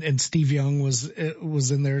 and Steve Young was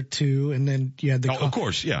in there too, and then you had of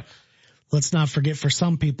course, yeah. Let's not forget, for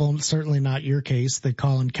some people, certainly not your case, that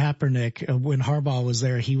Colin Kaepernick, when Harbaugh was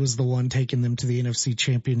there, he was the one taking them to the NFC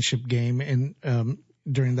Championship game, and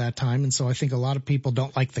during that time. And so I think a lot of people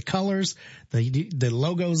don't like the colors. The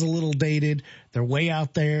logo's a little dated. They're way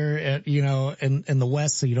out there in the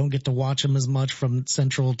West, so you don't get to watch them as much from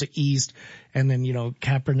Central to East. And then,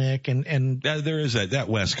 Kaepernick and there is that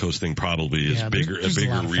West Coast thing probably is a bigger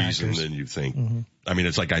reason than you think. Mm-hmm. I mean,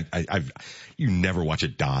 it's like you never watch a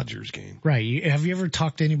Dodgers game. Right. Have you ever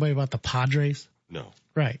talked to anybody about the Padres? No.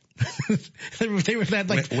 Right. they were that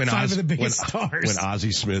five of the biggest stars. When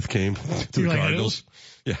Ozzie Smith came to the Cardinals.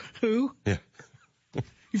 Who? Yeah. Who? Yeah.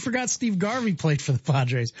 You forgot Steve Garvey played for the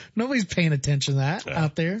Padres. Nobody's paying attention to that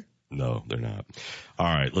out there. No, they're not. All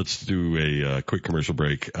right, let's do a quick commercial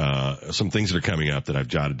break. Some things that are coming up that I've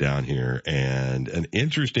jotted down here, and an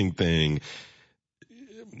interesting thing.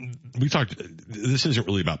 We talked, this isn't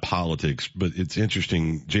really about politics, but it's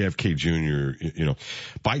interesting. JFK Jr.,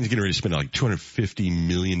 Biden's getting ready to spend like $250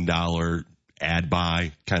 million ad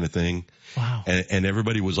buy kind of thing. Wow. And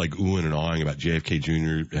everybody was like oohing and awing about JFK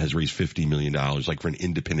Jr. has raised $50 million, like for an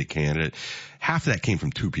independent candidate. Half of that came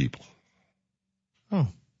from two people. Oh,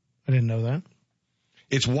 I didn't know that.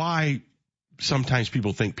 It's why sometimes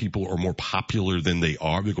people think people are more popular than they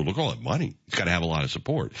are. They go, look at all that money. He's got to have a lot of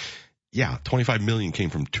support. Yeah, 25 million came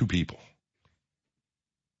from two people.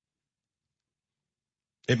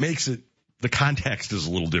 It makes it, the context is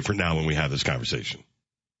a little different now when we have this conversation.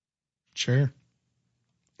 Sure.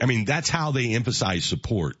 I mean, that's how they emphasize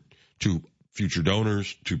support to future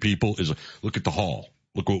donors, to people, is look at the haul.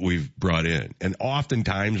 Look what we've brought in. And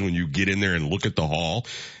oftentimes when you get in there and look at the haul,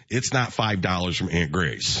 it's not $5 from Aunt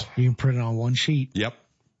Grace. You can print it on one sheet. Yep.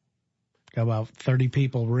 Got about 30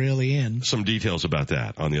 people really in. Some details about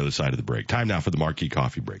that on the other side of the break. Time now for the Marquee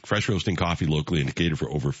Coffee Break. Fresh roasting coffee locally indicated for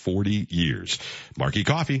over 40 years. Marquee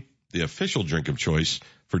Coffee, the official drink of choice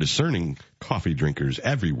for discerning coffee drinkers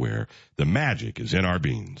everywhere. The magic is in our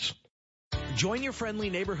beans. Join your friendly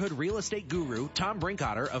neighborhood real estate guru, Tom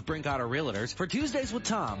Brinkotter of Brinkotter Realtors, for Tuesdays with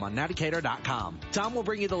Tom on Nowdecatur.com. Tom will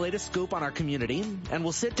bring you the latest scoop on our community, and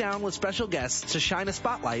we'll sit down with special guests to shine a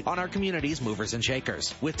spotlight on our community's movers and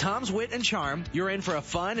shakers. With Tom's wit and charm, you're in for a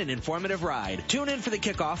fun and informative ride. Tune in for the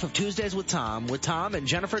kickoff of Tuesdays with Tom and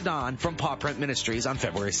Jennifer Don from Paw Print Ministries on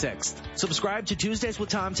February 6th. Subscribe to Tuesdays with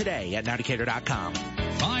Tom today at Nowdecatur.com.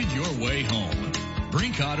 Find your way home.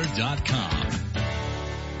 Brinkotter.com.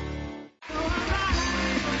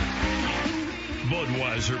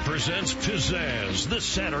 Budweiser presents Pizzazz this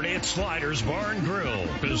Saturday at Sliders Bar and Grill.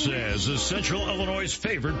 Pizzazz is Central Illinois'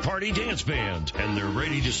 favorite party dance band, and they're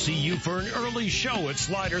ready to see you for an early show at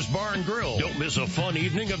Sliders Bar and Grill. Don't miss a fun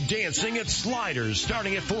evening of dancing at Sliders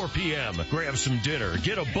starting at 4 p.m. Grab some dinner,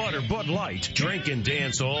 get a Bud or Bud Light, drink and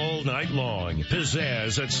dance all night long.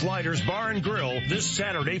 Pizzazz at Sliders Bar and Grill this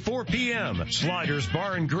Saturday, 4 p.m. Sliders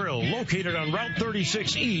Bar and Grill, located on Route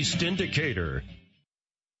 36 East in Decatur.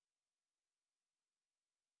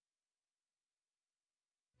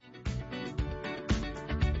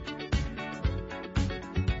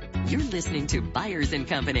 You're listening to Byers and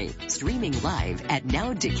Company, streaming live at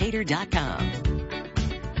nowdecatur.com.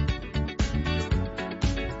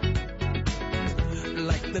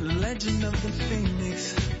 Like the legend of the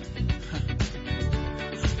Phoenix,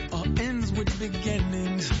 all ends with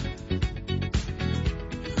beginnings.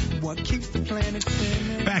 what keeps the planet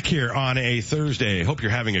spinning. Back here on a Thursday. Hope you're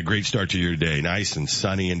having a great start to your day. Nice and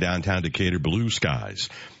sunny in downtown Decatur, blue skies.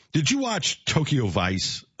 Did you watch Tokyo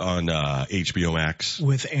Vice on HBO Max?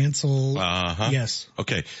 With Ansel? Yes.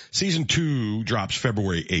 Okay. Season 2 drops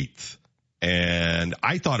February 8th. And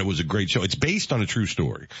I thought it was a great show. It's based on a true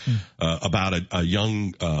story about a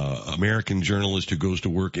young American journalist who goes to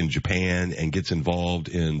work in Japan and gets involved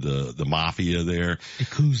in the mafia there.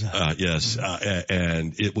 Yakuza. Yes,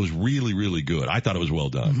 and it was really, really good. I thought it was well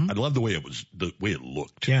done. I love the way it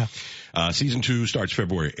looked. Yeah. Season 2 starts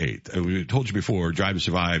February 8th. We told you before, Drive to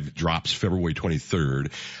Survive drops February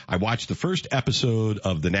 23rd. I watched the first episode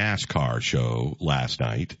of the NASCAR show last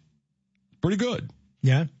night. Pretty good.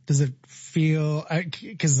 Yeah. Does it feel,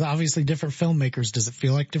 because obviously different filmmakers, does it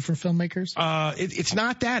feel like different filmmakers? It's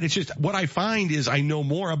not that. It's just what I find is I know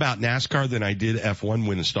more about NASCAR than I did F1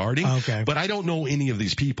 when starting. Okay. But I don't know any of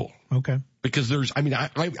these people. Okay. Because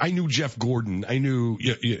I knew Jeff Gordon. I knew,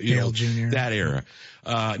 Dale Jr. that era.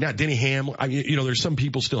 Now Denny Hamlin, there's some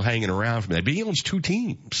people still hanging around from that. But he owns 2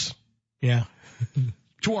 teams. Yeah.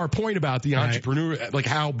 To our point about the entrepreneur, like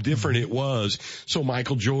how different it was. So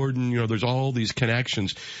Michael Jordan, there's all these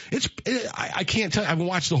connections. I can't tell. I haven't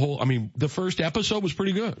watched the first episode was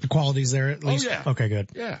pretty good. The quality's there at least? Oh, yeah. Okay, good.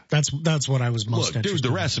 Yeah. That's what I was most interested in. Dude,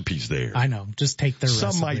 the recipe's there. I know. Just take their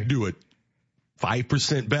recipe. Some might do it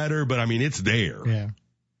 5% better, but it's there. Yeah.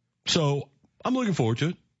 So I'm looking forward to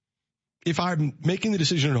it. If I'm making the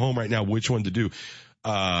decision at home right now which one to do,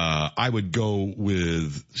 I would go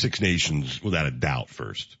with Six Nations without a doubt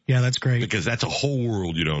first. Yeah, that's great. Because that's a whole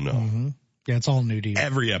world you don't know. Mm-hmm. Yeah, it's all new to you.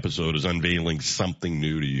 Every episode is unveiling something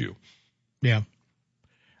new to you. Yeah.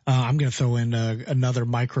 I'm going to throw in another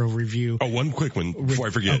micro review. Oh, one quick one before I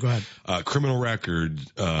forget. Oh, go ahead. Criminal Record.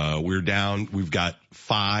 We're down. We've got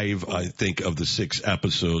 5, I think, of the 6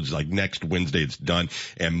 episodes. Like next Wednesday, it's done.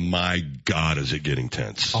 And my God, is it getting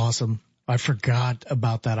tense. Awesome. I forgot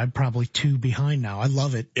about that. I'm probably 2 behind now. I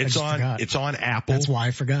love it. It's on Apple. That's why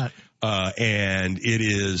I forgot. And it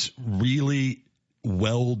is really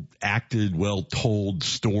well acted, well told,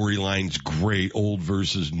 storylines great, old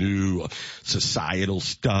versus new, societal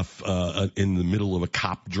stuff, in the middle of a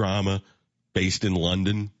cop drama based in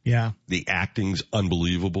London. Yeah. The acting's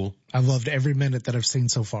unbelievable. I've loved every minute that I've seen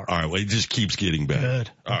so far. All right. Well, it just keeps getting better. Good.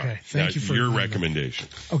 All okay. right. Thank you for your recommendation.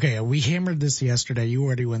 Okay. We hammered this yesterday. You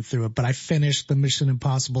already went through it, but I finished the Mission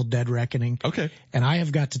Impossible Dead Reckoning. Okay. And I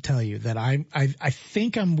have got to tell you that I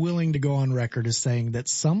think I'm willing to go on record as saying that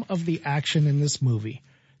some of the action in this movie,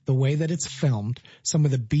 the way that it's filmed, some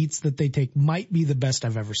of the beats that they take might be the best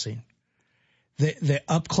I've ever seen. The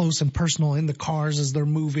up close and personal in the cars as they're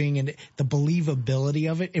moving and the believability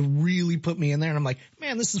of it, it really put me in there. And I'm like,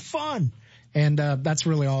 man, this is fun. And that's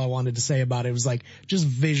really all I wanted to say about it. It was like, just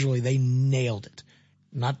visually, they nailed it.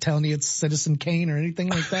 I'm not telling you it's Citizen Kane or anything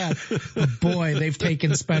like that. But boy, they've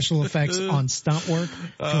taken special effects on stunt work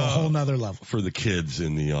to a whole nother level. For the kids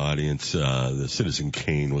in the audience, the Citizen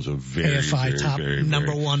Kane was a very, AFI very, top very,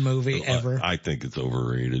 number very, 1 movie ever. I think it's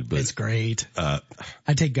overrated, but it's great. I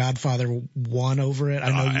take Godfather 1 over it. I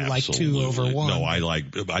know you like 2 over 1. No,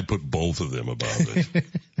 I put both of them above it.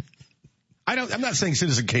 I'm not saying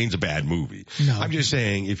Citizen Kane's a bad movie. No. I'm just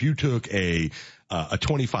saying if you took a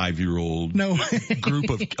 25-year-old group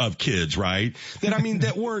of kids, right?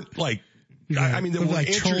 That weren't like, that were like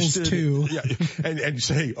interested. Trolls 2. Yeah, and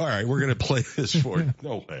say, all right, we're going to play this for you.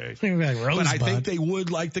 No way. But I think they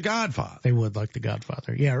would like The Godfather. They would like The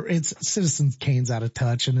Godfather. Yeah, it's Citizen Kane's out of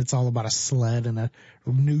touch, and it's all about a sled and a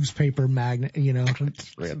newspaper magnet,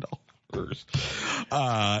 Randall.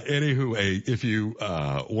 Anywho, if you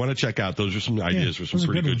want to check out, those are some ideas for some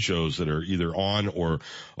pretty good shows that are either on or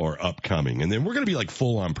upcoming. And then we're going to be like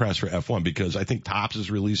full on press for F1 because I think Topps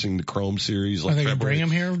is releasing the Chrome series like February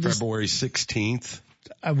 16th.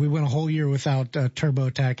 We went a whole year without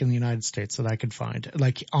TurboTax in the United States that I could find,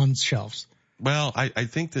 like on shelves. Well, I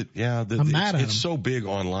think that, I'm mad at it's so big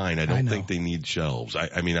online. I don't think they need shelves.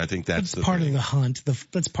 I think that's part of the hunt.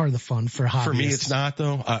 That's part of the fun for hobbyists. For me, it's not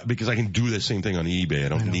though, because I can do the same thing on eBay. I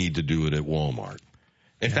don't need to do it at Walmart.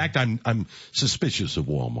 In fact, I'm suspicious of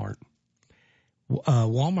Walmart.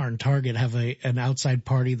 Walmart and Target have an outside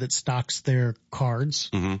party that stocks their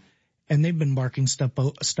cards, and they've been marking stuff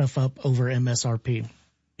up over MSRP.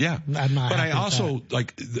 Yeah, I'm not. But I also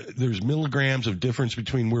there's milligrams of difference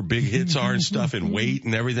between where big hits are and stuff and weight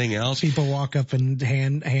and everything else. People walk up and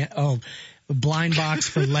hand blind box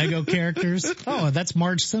for Lego characters. Oh, that's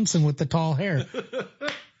Marge Simpson with the tall hair.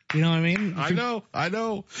 You know what I mean? I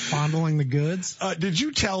know. Fondling the goods. Did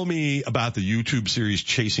you tell me about the YouTube series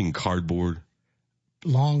Chasing Cardboard?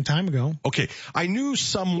 long time ago. Okay. I knew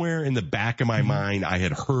somewhere in the back of my mind I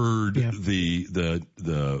had heard the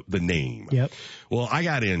name. Yep. Well, I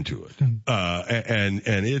got into it. And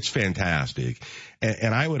it's fantastic.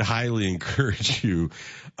 And I would highly encourage you,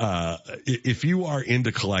 if you are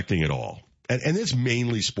into collecting at all, and it's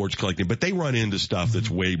mainly sports collecting, but they run into stuff that's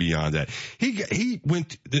way beyond that.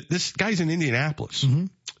 This guy's in Indianapolis.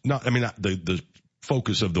 Not the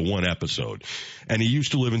focus of the one episode. And he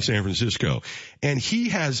used to live in San Francisco. And he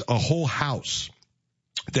has a whole house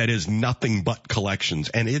that is nothing but collections.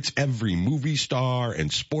 And it's every movie star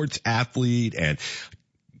and sports athlete and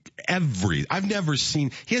I've never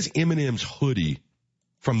seen, he has Eminem's hoodie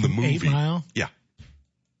from the movie. 8 Mile? Yeah.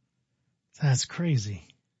 That's crazy.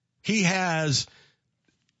 He has,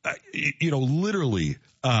 literally,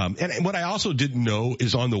 and what I also didn't know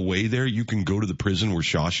is on the way there, you can go to the prison where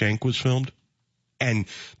Shawshank was filmed and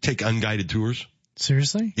take unguided tours.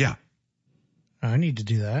 Seriously? Yeah. I need to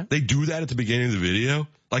do that. They do that at the beginning of the video.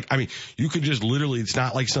 You could just literally, it's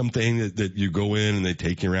not like something that you go in and they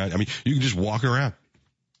take you around. You can just walk around.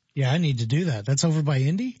 Yeah, I need to do that. That's over by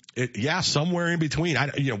Indy? Somewhere in between. I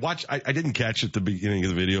didn't catch at the beginning of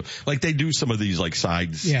the video. They do some of these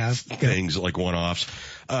side things, one-offs.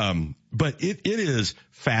 But it is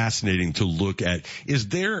fascinating to look at. Is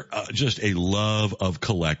there just a love of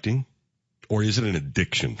collecting, or is it an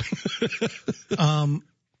addiction? I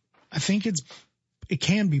think it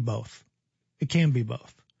can be both. It can be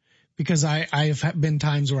both. Because I've been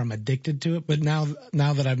times where I'm addicted to it, but now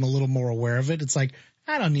that I'm a little more aware of it, it's like,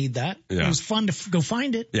 I don't need that. Yeah. It was fun to go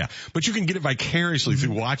find it. Yeah. But you can get it vicariously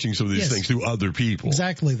through watching some of these things through other people.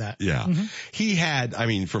 Exactly that. Yeah. Mm-hmm. He had,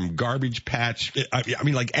 from Garbage Patch,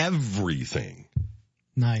 everything.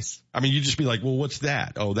 Nice. You just be like, well, what's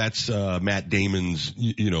that? Oh, that's Matt Damon's,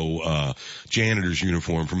 janitor's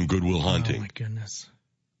uniform from Good Will Hunting. Oh, my goodness.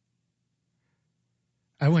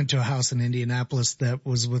 I went to a house in Indianapolis that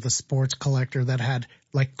was with a sports collector that had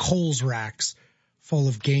Kohl's racks full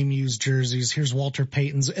of game used jerseys. Here's Walter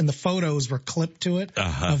Payton's, and the photos were clipped to it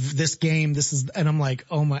of this game. And I'm like,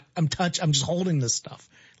 oh my, I'm just holding this stuff.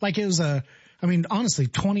 It was honestly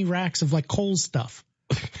 20 racks of Kohl's stuff.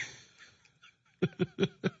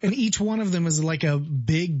 And each one of them is a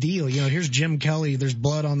big deal. Here's Jim Kelly. There's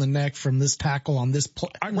blood on the neck from this tackle on this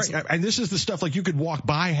play. Right. And this is the stuff you could walk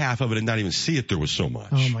by half of it and not even see it. There was so much.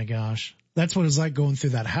 Oh my gosh. That's what it was like going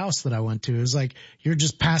through that house that I went to. It was like you're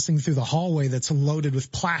just passing through the hallway that's loaded with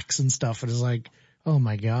plaques and stuff. It was like, oh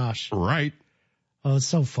my gosh. Right. Oh, it's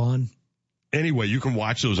so fun. Anyway, you can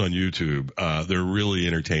watch those on YouTube. They're really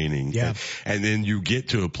entertaining. Yeah. And then you get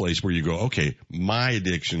to a place where you go, okay, my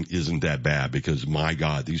addiction isn't that bad because my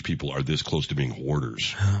God, these people are this close to being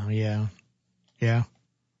hoarders. Oh, yeah. Yeah.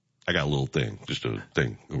 I got a little thing, just a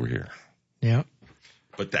thing over here. Yeah.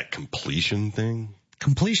 But that completion thing.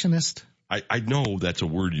 Completionist. I know that's a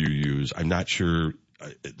word you use. I'm not sure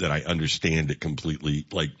that I understand it completely,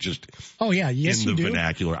 just oh yeah, yes in the you do.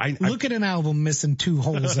 vernacular. Look at an album missing 2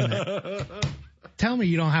 holes in it. Tell me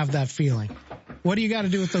you don't have that feeling. What do you got to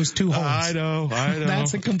do with those 2 holes? I know.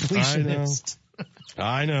 That's a completionist.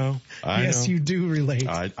 I know. Yes, you do relate.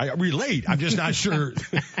 I relate. I'm just not sure.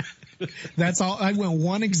 That's all. I went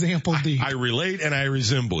one example deep. I relate and I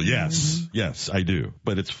resemble. Yes. Mm-hmm. Yes, I do.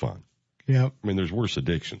 But it's fun. Yep. There's worse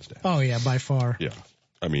addictions now. Oh yeah, by far. Yeah.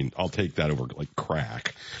 I'll take that over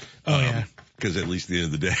crack. Oh yeah. Because at least at the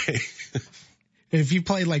end of the day. If you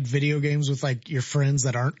play like video games with like your friends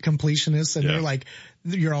that aren't completionists and they're like,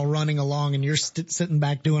 you're all running along and you're sitting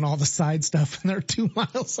back doing all the side stuff and they're 2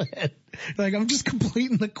 miles ahead. Like, I'm just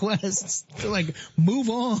completing the quests. They're like, move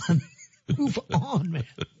on. Move on, man.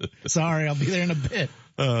 Sorry, I'll be there in a bit.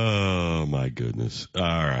 Oh, my goodness. All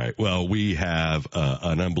right. Well, we have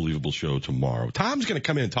an unbelievable show tomorrow. Tom's going to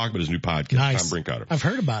come in and talk about his new podcast, nice. Tom Brinkotter. I've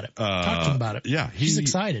heard about it. Talk to him about it. Yeah. He's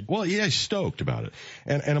excited. Well, yeah, he's stoked about it.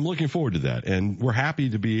 And I'm looking forward to that. And we're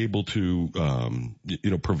happy to be able to,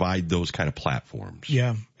 provide those kind of platforms.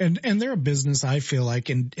 Yeah. And they're a business, I feel like,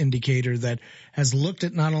 an indicator that has looked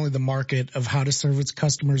at not only the market of how to serve its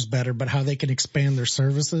customers better, but how they can expand their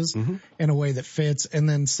services in a way that fits. And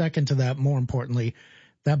then second to that, more importantly,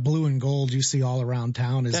 that blue and gold you see all around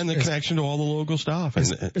town is, and the connection to all the local stuff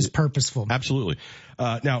is purposeful. Absolutely.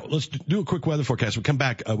 Now let's do a quick weather forecast. We come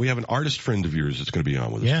back. We have an artist friend of yours that's going to be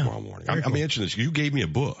on with us tomorrow morning. I'm mentioning this. You gave me a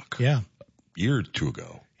book. Yeah. A year or two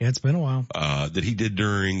ago. Yeah, it's been a while. That he did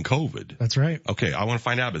during COVID. That's right. Okay. I want to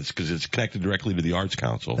find out about this because it's connected directly to the Arts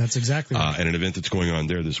Council. That's exactly right. And an event that's going on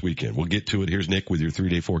there this weekend. We'll get to it. Here's Nick with your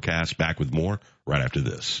 3-day forecast. Back with more right after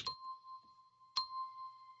this.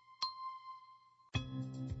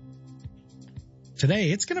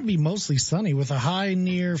 Today, it's going to be mostly sunny with a high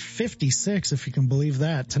near 56, if you can believe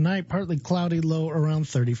that. Tonight, partly cloudy, low around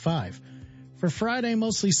 35. For Friday,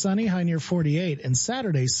 mostly sunny, high near 48. And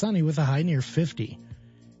Saturday, sunny with a high near 50.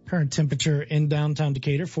 Current temperature in downtown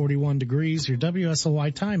Decatur, 41 degrees. Your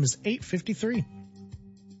WSOY time is 8:53.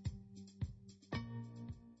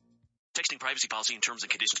 Texting privacy policy and terms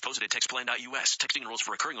and conditions posted at textplan.us. Texting enrolls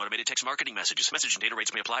for recurring automated text marketing messages. Message and data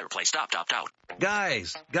rates may apply. Reply stop, opt out.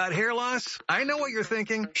 Guys, got hair loss? I know what you're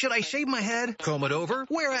thinking. Should I shave my head, comb it over,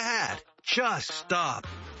 wear a hat? Just stop.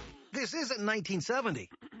 This isn't 1970.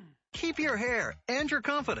 Keep your hair and your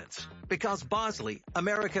confidence, because Bosley,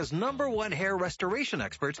 America's #1 hair restoration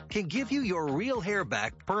expert, can give you your real hair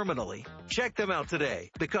back permanently. Check them out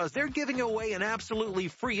today, because they're giving away an absolutely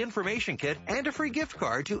free information kit and a free gift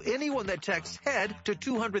card to anyone that texts HEAD to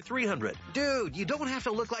 200-300. Dude, you don't have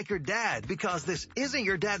to look like your dad, because this isn't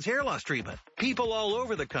your dad's hair loss treatment. People all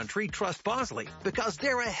over the country trust Bosley, because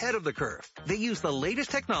they're ahead of the curve. They use the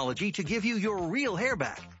latest technology to give you your real hair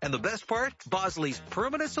back. And the best part? Bosley's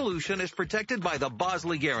permanent solution is protected by the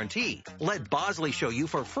Bosley Guarantee. Let Bosley show you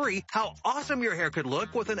for free how awesome your hair could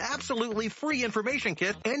look with an absolutely free information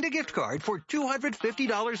kit and a gift card for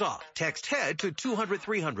 $250 off. Text HEAD to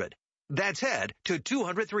 200-300. That's HEAD to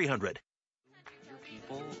 200-300. Your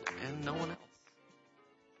people and no one else.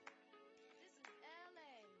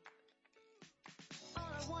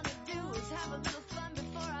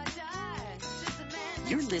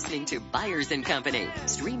 You're listening to Byers and Company,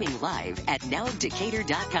 streaming live at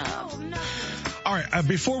nowdecatur.com. All right.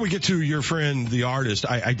 Before we get to your friend, the artist,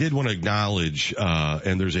 I did want to acknowledge,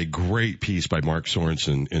 and there's a great piece by Mark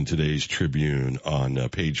Sorensen in today's Tribune on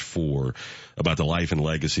page 4 about the life and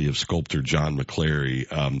legacy of sculptor John McClary.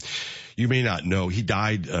 You may not know, he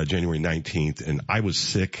died January 19th, and I was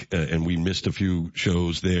sick, and we missed a few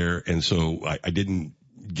shows there, and so I didn't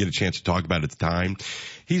get a chance to talk about it at the time.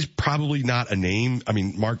 He's probably not a name. I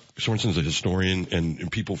mean, Mark Sorensen's a historian, and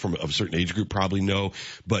people from a certain age group probably know,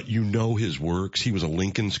 but you know his works. He was a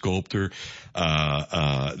Lincoln sculptor. The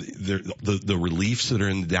reliefs that are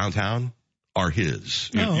in the downtown are his.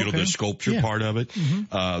 You know, the sculpture part of it.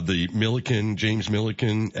 Mm-hmm. The James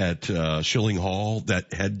Milliken at Schilling Hall,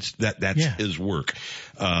 that's his work.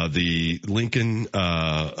 The Lincoln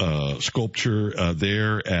sculpture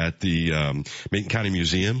there at the Macon County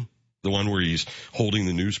Museum, the one where he's holding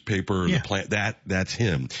the newspaper, the plant, that's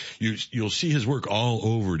him. You'll see his work all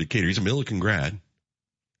over Decatur. He's a Milliken grad.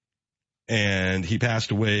 And he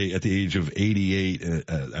passed away at the age of 88.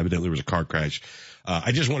 Evidently there was a car crash.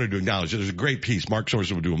 I just wanted to acknowledge there's a great piece. Mark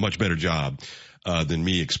Sorensen would do a much better job than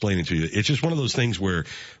me explaining to you. It's just one of those things where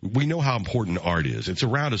we know how important art is. It's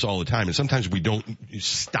around us all the time, and sometimes we don't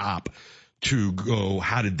stop to go,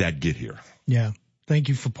 how did that get here? Yeah. Thank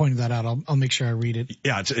you for pointing that out. I'll make sure I read it.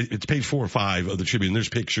 Yeah, it's page 4 or 5 of the Tribune. There's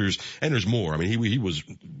pictures, and there's more. I mean, he was,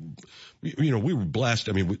 we were blessed.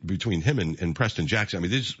 I mean, between him and Preston Jackson, I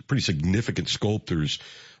mean, there's pretty significant sculptors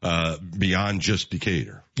beyond just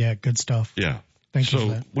Decatur. Yeah, good stuff. Yeah. Thank you for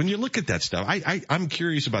that. So when you look at that stuff, I'm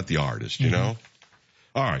curious about the artist, you know?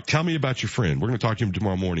 All right. Tell me about your friend. We're going to talk to him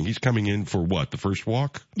tomorrow morning. He's coming in for what? The first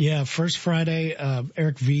walk? Yeah. First Friday,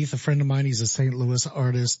 Eric Veith, a friend of mine, he's a St. Louis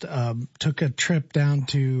artist, took a trip down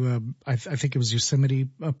to, I think it was Yosemite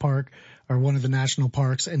Park or one of the national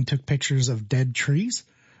parks, and took pictures of dead trees,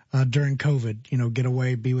 during COVID, get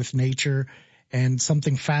away, be with nature. And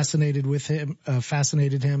something fascinated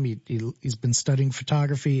him. He's been studying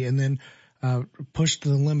photography, and then pushed the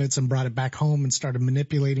limits and brought it back home and started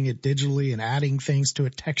manipulating it digitally and adding things to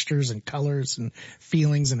it, textures and colors and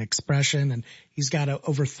feelings and expression. And he's got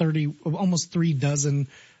over 30, almost 3 dozen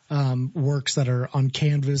works that are on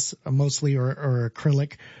canvas, mostly or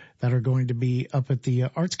acrylic, that are going to be up at the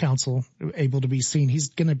Arts Council, able to be seen. He's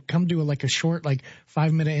going to come do a short,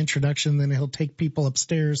 5-minute introduction. Then he'll take people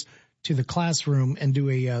upstairs to the classroom and do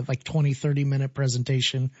a 20-30 minute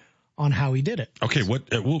presentation on how he did it. Okay,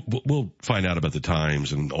 we'll find out about the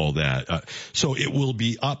times and all that. So it will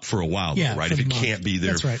be up for a while, though, right? If it can't be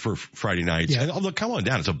there for Friday nights. Yeah. And although, come on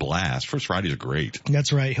down, it's a blast. First Fridays are great.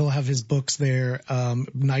 That's right. He'll have his books there.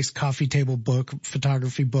 Nice coffee table book,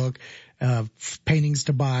 photography book, paintings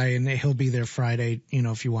to buy, and he'll be there Friday,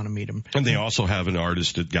 if you want to meet him. And they also have an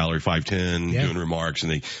artist at Gallery 510 doing remarks,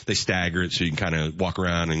 and they stagger it so you can kind of walk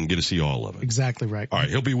around and get to see all of it. Exactly right. All right.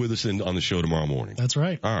 He'll be with us on the show tomorrow morning. That's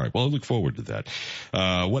right. All right. Well, I look forward to that.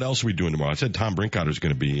 What else are we doing tomorrow? I said Tom Brinkotter's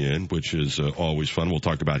going to be in, which is always fun. We'll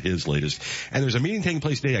talk about his latest. And there's a meeting taking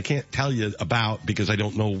place today I can't tell you about because I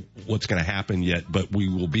don't know what's going to happen yet, but we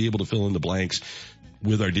will be able to fill in the blanks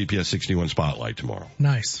with our DPS 61 spotlight tomorrow.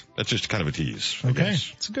 Nice. That's just kind of a tease. Okay.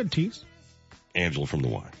 It's a good tease. Angela from the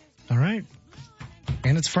Y. All right.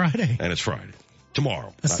 And it's Friday.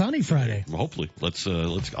 Tomorrow. A sunny Friday. Hopefully.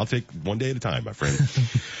 I'll take one day at a time, my friend.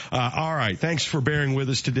 All right. Thanks for bearing with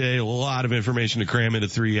us today. A lot of information to cram into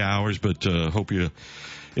 3 hours, but hope you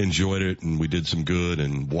enjoyed it and we did some good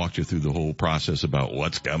and walked you through the whole process about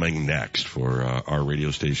what's coming next for our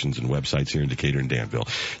radio stations and websites here in Decatur and Danville.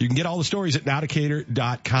 You can get all the stories at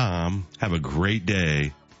nowdecatur.com. Have a great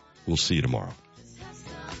day. We'll see you tomorrow.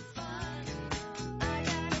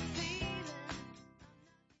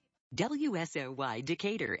 WSOY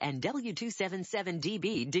Decatur and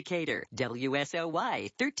W277DB Decatur. WSOY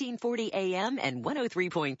 1340 AM and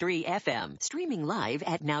 103.3 FM. Streaming live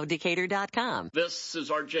at nowdecatur.com. This is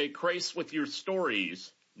RJ Crace with your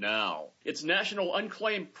stories now. It's National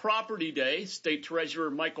Unclaimed Property Day. State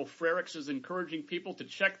Treasurer Michael Frericks is encouraging people to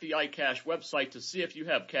check the iCash website to see if you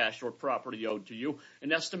have cash or property owed to you.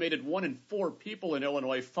 An estimated 1 in 4 people in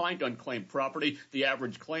Illinois find unclaimed property. The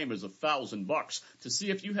average claim is $1,000. To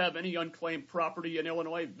see if you have any unclaimed property in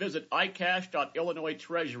Illinois, visit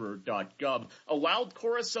icash.illinoistreasurer.gov. A loud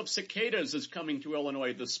chorus of cicadas is coming to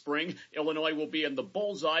Illinois this spring. Illinois will be in the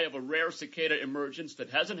bullseye of a rare cicada emergence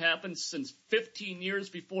that hasn't happened since 15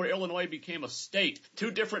 years before Illinois became a state.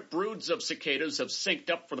 2 different broods of cicadas have synced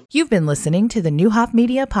up for the... You've been listening to the Newhoff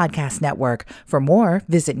Media Podcast Network. For more,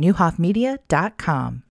 visit newhoffmedia.com.